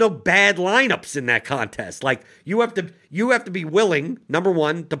there's no bad lineups in that contest. Like you have to be willing, number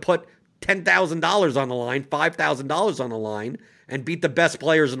one, to put $10,000 on the line, $5,000 on the line, and beat the best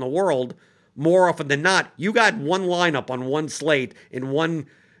players in the world. More often than not, you got one lineup on one slate in one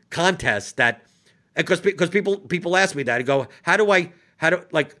contest that, because people ask me that, I go, how do like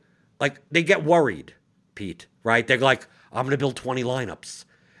they get worried, Pete, right? They're like, I'm going to build 20 lineups,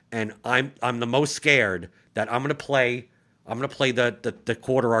 and I'm the most scared that I'm going to play the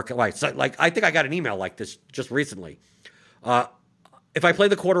Quarter Arcade. Right, so like I think I got an email like this just recently. If I play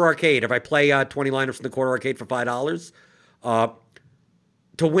the Quarter Arcade, if I play 20 lineups in the Quarter Arcade for $5,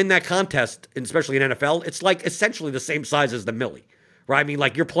 to win that contest, and especially in NFL, it's like essentially the same size as the Millie, right? I mean,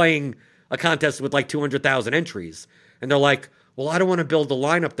 like you're playing a contest with like 200,000 entries, and they're like, well, I don't want to build a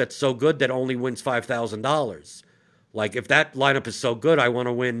lineup that's so good that only wins $5,000. Like if that lineup is so good, I want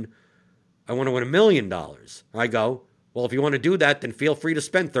to win $1 million. I go, well, if you want to do that, then feel free to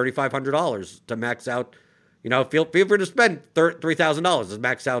spend $3,500 to max out. Feel free to spend $3,000 to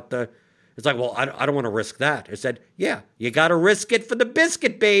max out the. It's like, well, I don't want to risk that. I said, yeah, you got to risk it for the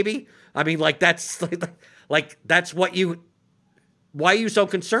biscuit, baby. I mean, like that's like that's what you. Why are you so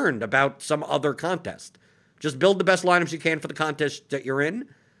concerned about some other contest? Just build the best lineups you can for the contest that you're in.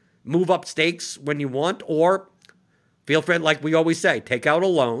 Move up stakes when you want, or feel free, like we always say, take out a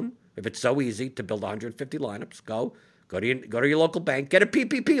loan if it's so easy to build 150 lineups. Go to your local bank, get a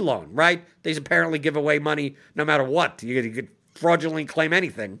PPP loan, right? They apparently give away money no matter what. You could fraudulently claim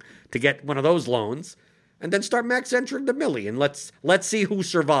anything to get one of those loans, and then start max entering the Millie, and let's see who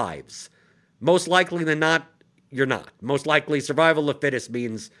survives. Most likely than not, you're not. Most likely, survival of the fittest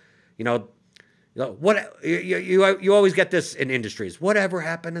means, what you always get this in industries. Whatever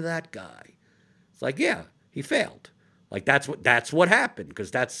happened to that guy? It's like, yeah, he failed. Like that's what happened, because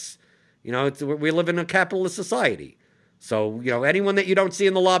that's we live in a capitalist society. So, anyone that you don't see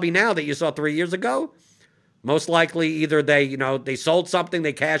in the lobby now that you saw 3 years ago, most likely either they sold something,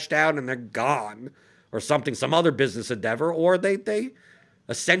 they cashed out, and they're gone, or something, some other business endeavor, or they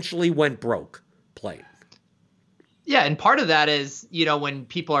essentially went broke playing. Yeah, and part of that is, when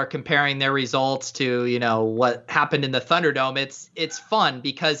people are comparing their results to, what happened in the Thunderdome, it's fun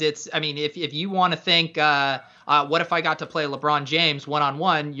because if you want to think, what if I got to play LeBron James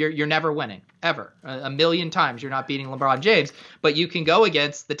one-on-one, you're never winning, ever. A million times you're not beating LeBron James, but you can go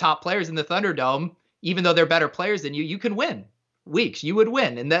against the top players in the Thunderdome, even though they're better players than you can win weeks. You would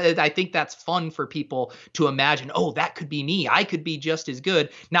win. And I think that's fun for people to imagine, oh, that could be me. I could be just as good.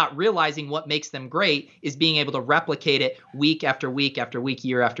 Not realizing what makes them great is being able to replicate it week after week after week,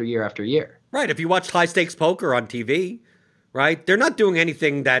 year after year after year. Right. If you watch high stakes poker on TV, right, they're not doing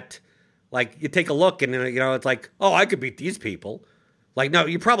anything that, like, you take a look and, it's like, oh, I could beat these people. Like, no,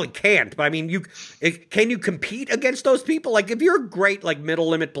 you probably can't. But I mean, can you compete against those people? Like, if you're a great, like, middle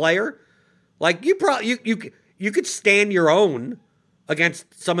limit player, Like you could stand your own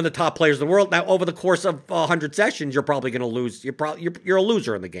against some of the top players in the world. Now, over the course of 100 sessions, you're probably going to lose. You're a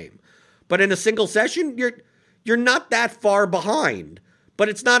loser in the game. But in a single session, you're not that far behind. But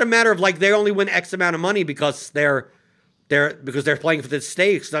it's not a matter of like they only win X amount of money because they're playing for the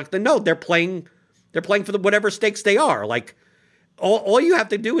stakes. Like, no, they're playing for whatever stakes they are. Like all you have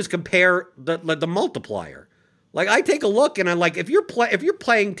to do is compare the multiplier. Like I take a look and I'm like, if you're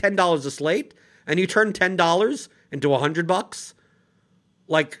playing $10 a slate and you turn $10 into $100,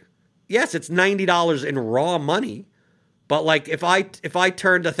 like yes, it's $90 in raw money. But like if I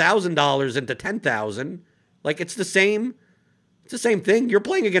turned $1,000 into 10,000, like it's the same thing. You're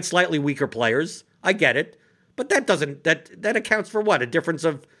playing against slightly weaker players. I get it. But that accounts for what? A difference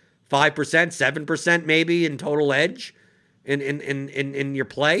of 5%, 7% maybe in total edge in your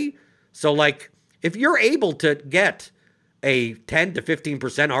play. So like if you're able to get a 10 to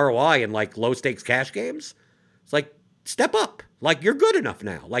 15% ROI in like low stakes cash games, it's like step up. Like you're good enough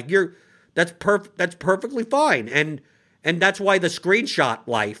now. Like that's perfectly fine. And that's why the screenshot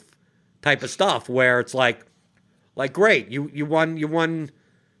life type of stuff where it's like great, you won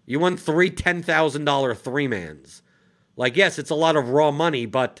three $10,000 three-mans. Like, yes, it's a lot of raw money,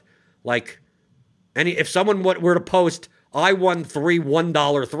 but like if someone were to post, I won three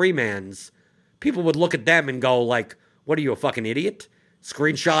 $1 three-mans, people would look at them and go like, what are you, a fucking idiot?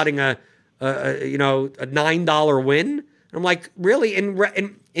 Screenshotting a $9 win? And I'm like, really?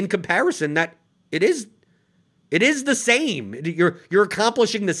 In comparison, that it is the same. You're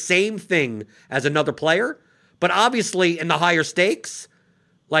accomplishing the same thing as another player, but obviously in the higher stakes,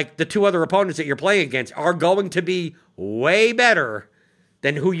 like the two other opponents that you're playing against are going to be way better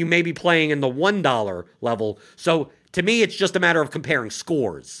than who you may be playing in the $1 level. So to me, it's just a matter of comparing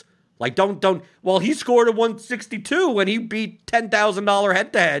scores. Like well, he scored a 162 when he beat $10,000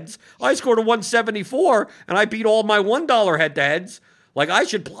 head-to-heads. I scored a 174 and I beat all my $1 head-to-heads. Like I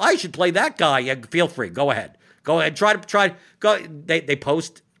should play that guy. Yeah, feel free. Go ahead. Try. Go. They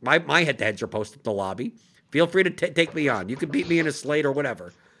post my head-to-heads are posted in the lobby. Feel free to take me on. You can beat me in a slate or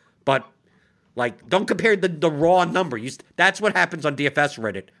whatever. But like, don't compare the raw number. That's what happens on DFS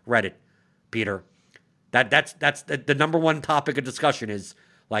Reddit, Peter. That's the number one topic of discussion is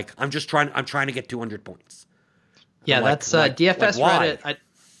like I'm trying to get 200 points. Yeah, like, that's DFS like, Reddit.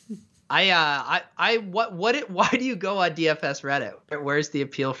 Why do you go on DFS Reddit? Where's the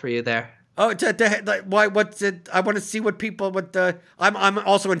appeal for you there? Oh, why? What's it? I want to see what people. I'm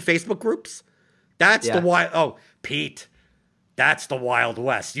also in Facebook groups. That's the wild. Oh, Pete, that's the Wild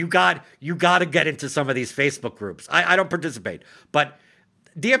West. You got to get into some of these Facebook groups. I don't participate, but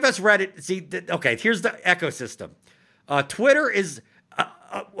DFS Reddit. See, okay, here's the ecosystem. Twitter is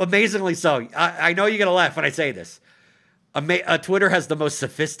amazingly so. I know you're gonna laugh when I say this. Twitter has the most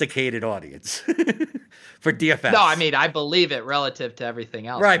sophisticated audience for DFS. No, I mean I believe it relative to everything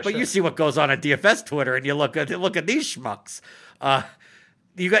else. Right, but sure. You see what goes on DFS Twitter, and you look at these schmucks.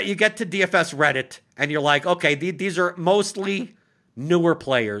 You get to DFS Reddit, and you're like, okay, these are mostly newer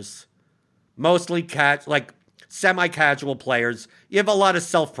players, mostly semi-casual players. You have a lot of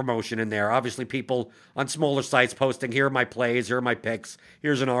self-promotion in there. Obviously, people on smaller sites posting, here are my plays, here are my picks,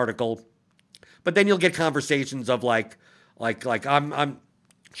 here's an article. But then you'll get conversations of like I'm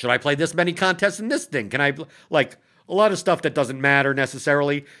should I play this many contests in this thing? Can I like a lot of stuff that doesn't matter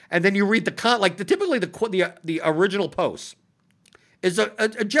necessarily. And then you read typically the original post is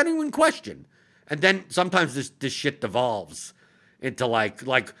a genuine question. And then sometimes this shit devolves into like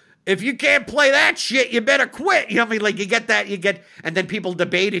if you can't play that shit, you better quit. You know what I mean? Like you get, and then people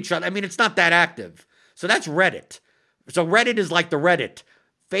debate each other. I mean, it's not that active. So that's Reddit. So Reddit is like the Reddit.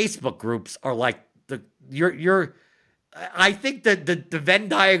 Facebook groups are like I think the Venn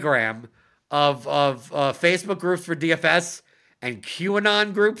diagram of Facebook groups for DFS and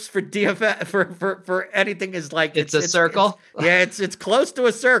QAnon groups for DFS for anything is like it's a circle. It's close to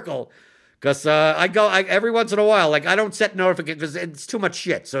a circle. Because I go every once in a while, like I don't set notifications because it's too much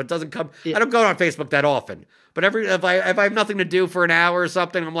shit, so it doesn't come. Yeah. I don't go on Facebook that often, but if I have nothing to do for an hour or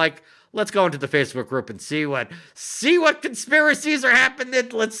something, I'm like, let's go into the Facebook group and see what conspiracies are happening.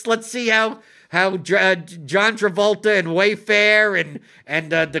 Let's see how John Travolta and Wayfair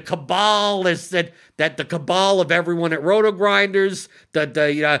and the cabal is that the cabal of everyone at Roto Grinders,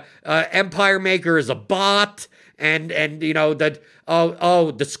 the Empire Maker is a bot. And you know that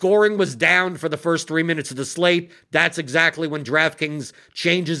the scoring was down for the first 3 minutes of the slate. That's exactly when DraftKings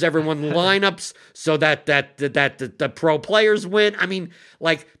changes everyone's lineups so that the pro players win. I mean,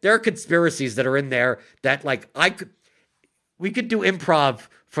 like there are conspiracies that are in there that like we could do improv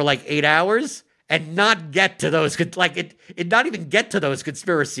for like 8 hours and not get to those, like it not even get to those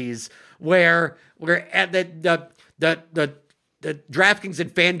conspiracies where the DraftKings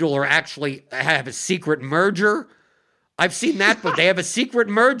and FanDuel are actually have a secret merger. I've seen that, but they have a secret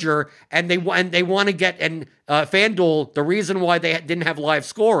merger, and they want to get, and FanDuel, the reason why they didn't have live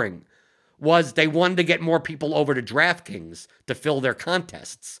scoring was they wanted to get more people over to DraftKings to fill their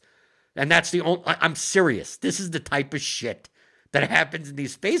contests. And that's the only, I'm serious. This is the type of shit that happens in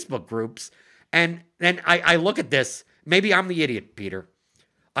these Facebook groups. And then I look at this, maybe I'm the idiot, Peter.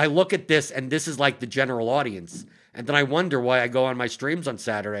 I look at this, and this is like the general audience. And then I wonder why I go on my streams on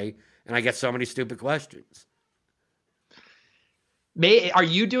Saturday and I get so many stupid questions. Are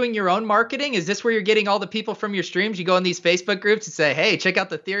you doing your own marketing? Is this where you're getting all the people from your streams? You go in these Facebook groups and say, "Hey, check out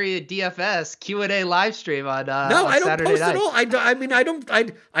the Theory of DFS Q&A live stream on no, on I don't Saturday post night." at all.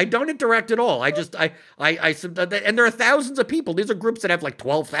 I don't interact at all. I and there are thousands of people. These are groups that have like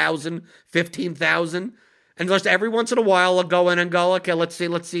 12,000, 15,000, and just every once in a while I'll go in and go, okay, let's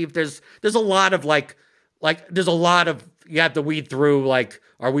see if there's a lot of like there's a lot of, you have to weed through, like,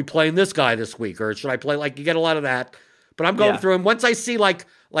 are we playing this guy this week, or should I play, like, you get a lot of that. But I'm going through, and once I see like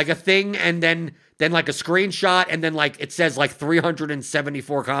a thing, and then like a screenshot, and then like it says like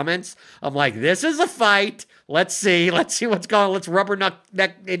 374 comments, I'm like, this is a fight. Let's see what's going on. Let's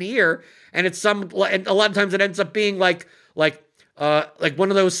rubberneck in here. And it's and a lot of times it ends up being like one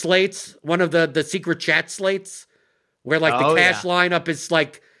of those slates, one of the secret chat slates, where like the cash lineup is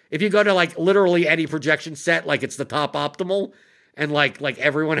like, if you go to like literally any projection set, like it's the top optimal, and like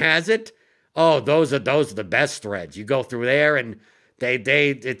everyone has it. Oh, those are the best threads. You go through there, and they're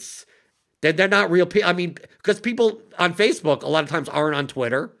not real people. I mean, because people on Facebook a lot of times aren't on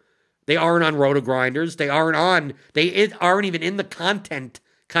Twitter, they aren't on Roto-Grinders, they aren't even in the content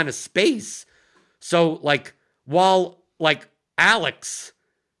kind of space. So like, while like Alex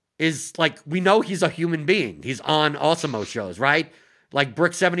is like, we know he's a human being. He's on Awesemo shows, right? Like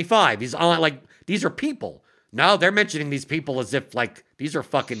Brick75, he's on, like, these are people. No, they're mentioning these people as if like these are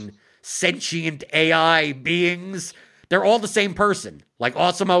fucking sentient AI beings. They're all the same person. Like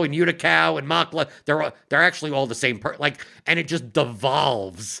Awesemo and Utica and Makla, they're actually all the same person. Like, and it just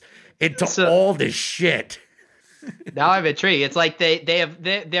devolves into all this shit. Now I'm intrigued. It's like they're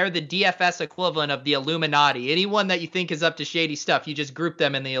the DFS equivalent of the Illuminati. Anyone that you think is up to shady stuff, you just group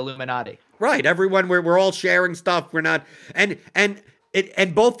them in the Illuminati. Right. Everyone, we're all sharing stuff. We're not, and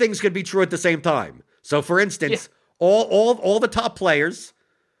both things could be true at the same time. So for instance, all the top players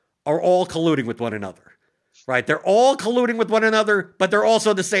are all colluding with one another, right? They're all colluding with one another, but they're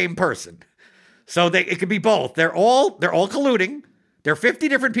also the same person. So it could be both. They're all colluding. There are 50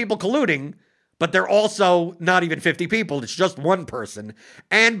 different people colluding, but they're also not even 50 people. It's just one person.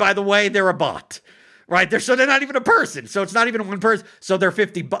 And by the way, they're a bot, right? So they're not even a person. So it's not even one person. So they're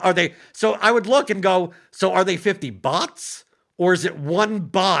 50. So I would look and go, so are they 50 bots? Or is it one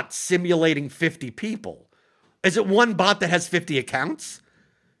bot simulating 50 people? Is it one bot that has 50 accounts?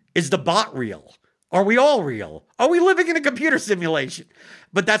 Is the bot real? Are we all real? Are we living in a computer simulation?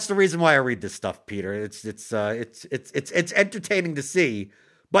 But that's the reason why I read this stuff, Peter. It's entertaining to see,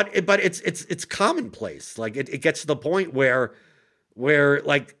 but it's commonplace. Like it gets to the point where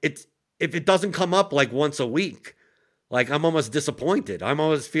like if it doesn't come up like once a week, like I'm almost disappointed. I'm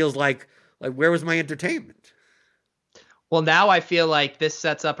always feels like where was my entertainment? Well, now I feel like this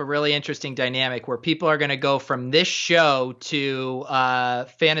sets up a really interesting dynamic where people are going to go from this show to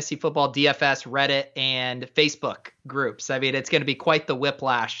fantasy football DFS, Reddit, and Facebook groups. I mean, it's going to be quite the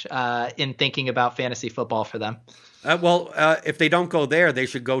whiplash in thinking about fantasy football for them. If they don't go there, they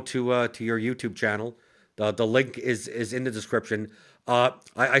should go to your YouTube channel. The link is in the description.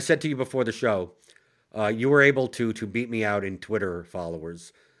 I said to you before the show, you were able to beat me out in Twitter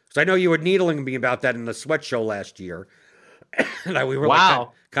followers. Because I know you were needling me about that in the Sweat Show last year. We were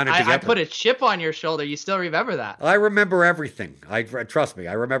wow. kind of together. I put a chip on your shoulder. You still remember that? I remember everything. Trust me,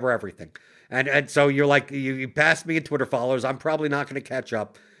 I remember everything. And so you're like, you passed me in Twitter followers. I'm probably not going to catch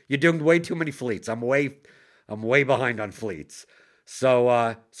up. You're doing way too many fleets. I'm way behind on fleets. So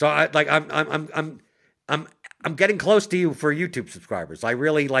I'm getting close to you for YouTube subscribers. I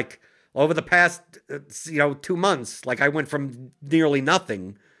really like over the past 2 months. Like I went from nearly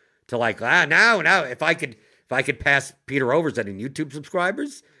nothing to like now if I could pass Peter Overzet in YouTube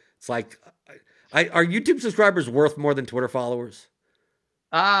subscribers, it's like, are YouTube subscribers worth more than Twitter followers?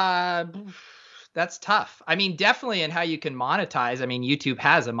 That's tough. I mean, definitely in how you can monetize. I mean, YouTube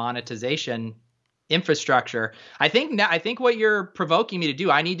has a monetization infrastructure. I think what you're provoking me to do,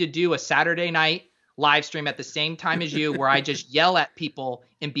 I need to do a Saturday night live stream at the same time as you, where I just yell at people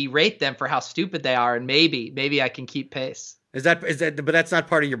and berate them for how stupid they are, and maybe I can keep pace. Is that? But that's not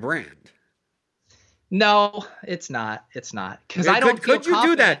part of your brand. No, it's not. It's not because I don't. Could you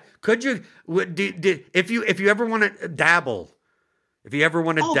do that? Could you? If you ever want to dabble, if you ever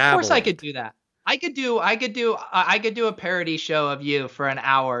want to dabble, of course I could do that. I could do a parody show of you for an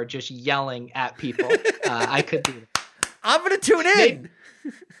hour just yelling at people. I could do that. I'm gonna tune in.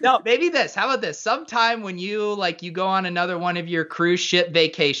 Maybe this. How about this? Sometime when you go on another one of your cruise ship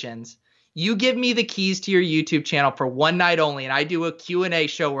vacations, you give me the keys to your YouTube channel for one night only, and I do a Q&A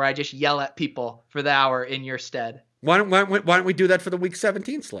show where I just yell at people for the hour in your stead. Why don't we do that for the Week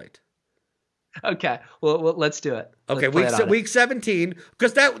 17 slate? Okay, well let's do it. Okay, week 17,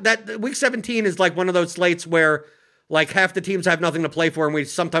 because that Week 17 is like one of those slates where like half the teams have nothing to play for, and we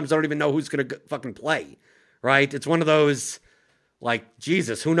sometimes don't even know who's going to fucking play, right? It's one of those, like,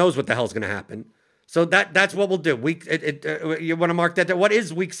 Jesus, who knows what the hell's going to happen? So that's what we'll do. You want to mark that down? What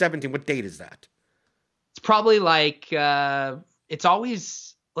is Week 17? What date is that? It's probably like it's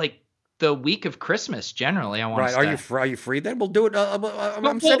always like the week of Christmas generally. I want to say. Are you free then? We'll do it.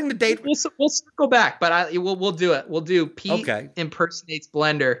 I'm setting the date. We'll circle back, but we'll do it. We'll do Pete impersonates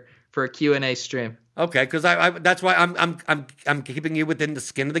Blender for a Q&A stream. Okay, because that's why I'm keeping you within the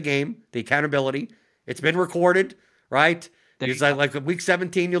skin of the game, the accountability. It's been recorded, right? Because like Week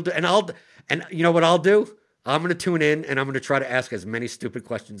 17, you'll do, and you know what I'll do? I'm gonna tune in and I'm gonna try to ask as many stupid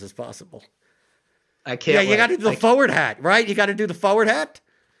questions as possible. I can't. Yeah, you got to do the forward hat, right? You got to do the forward hat.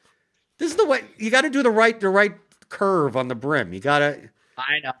 This is the way you got to do the right curve on the brim. You got to.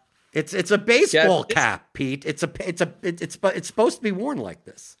 I know. It's a baseball cap, Pete. It's supposed to be worn like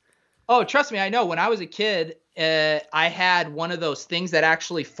this. Oh, trust me, I know. When I was a kid, I had one of those things that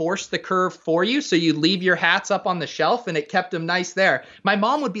actually forced the curve for you, so you leave your hats up on the shelf, and it kept them nice there. My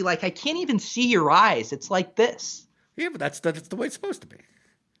mom would be like, "I can't even see your eyes. It's like this." Yeah, but that's the way it's supposed to be.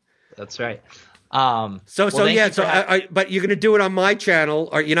 That's right. But you're gonna do it on my channel,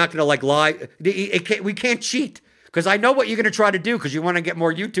 or you're not gonna like live. We can't cheat because I know what you're gonna try to do because you want to get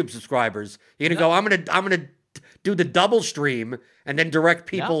more YouTube subscribers. You're gonna go. I'm gonna do the double stream and then direct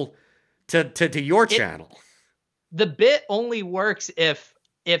people to your channel. The bit only works if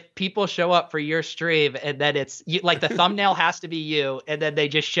people show up for your stream and then it's you, like the thumbnail has to be you, and then they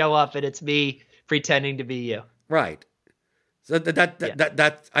just show up and it's me pretending to be you. Right. So I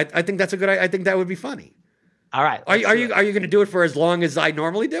think that's a good. I think that would be funny. All right. Are you going to do it for as long as I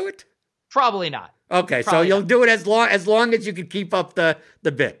normally do it? Probably not. Okay, so you'll do it as long as you can keep up the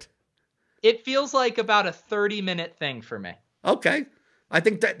bit. It feels like about a 30-minute thing for me. Okay, I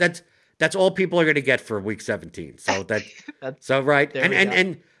think that's all people are going to get for Week 17. So right,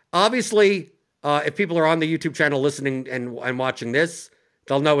 and obviously, if people are on the YouTube channel listening and watching this,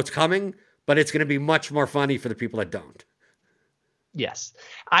 they'll know it's coming. But it's going to be much more funny for the people that don't. Yes.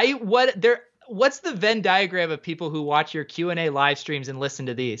 What's the Venn diagram of people who watch your Q&A live streams and listen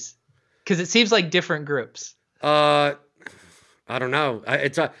to these? Because it seems like different groups. I don't know. I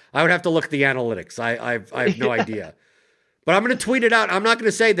would have to look at the analytics. I have no idea. But I'm going to tweet it out. I'm not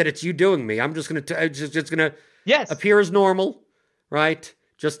going to say that it's you doing me. I'm just going to appear as normal, right?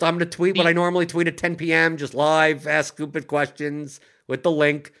 I'm going to tweet what I normally tweet at 10 p.m. Just live, ask stupid questions with the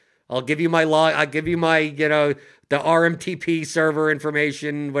link. I'll give you my log. I'll give you my, the RMTP server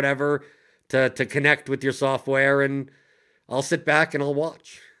information, whatever, to connect with your software, and I'll sit back and I'll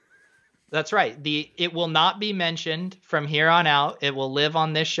watch. That's right. It will not be mentioned from here on out. It will live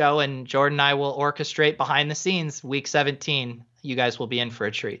on this show, and Jordan and I will orchestrate behind the scenes. Week 17, you guys will be in for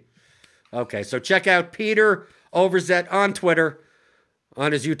a treat. Okay, so check out Peter Overzet on Twitter,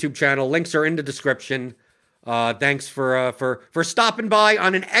 on his YouTube channel. Links are in the description. Thanks for stopping by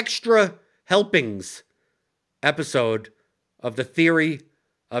on an extra helpings episode of the Theory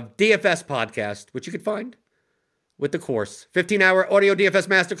of DFS podcast, which you could find with the course. 15-hour audio DFS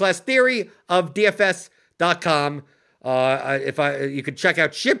masterclass, theoryofdfs.com. You could check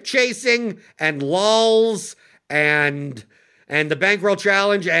out Ship Chasing and LOLs and the Bankroll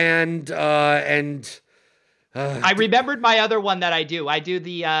Challenge and I remembered my other one that I do. I do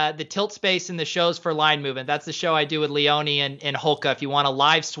the tilt space in the shows for line movement. That's the show I do with Leone and Holka. If you want to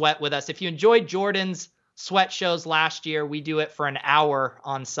live sweat with us, if you enjoyed Jordan's sweat shows last year, we do it for an hour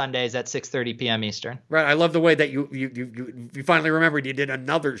on Sundays at 6:30 p.m. Eastern. Right. I love the way that you finally remembered you did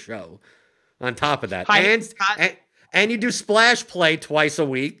another show on top of that. And you do Splash Play twice a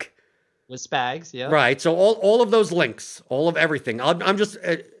week with Spags. Yeah. Right. So all of those links, all of everything. I'm just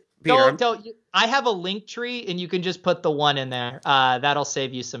Peter. I have a link tree, and you can just put the one in there. That'll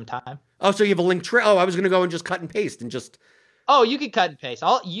save you some time. Oh, so you have a link tree? Oh, I was going to go and just cut and paste and just. Oh, you can cut and paste.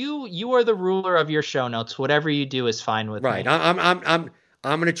 You are the ruler of your show notes. Whatever you do is fine with me. Right. I'm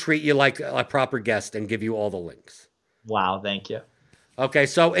going to treat you like a proper guest and give you all the links. Wow. Thank you. Okay.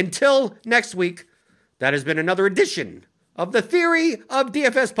 So until next week, That has been another edition of the Theory of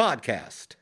DFS podcast.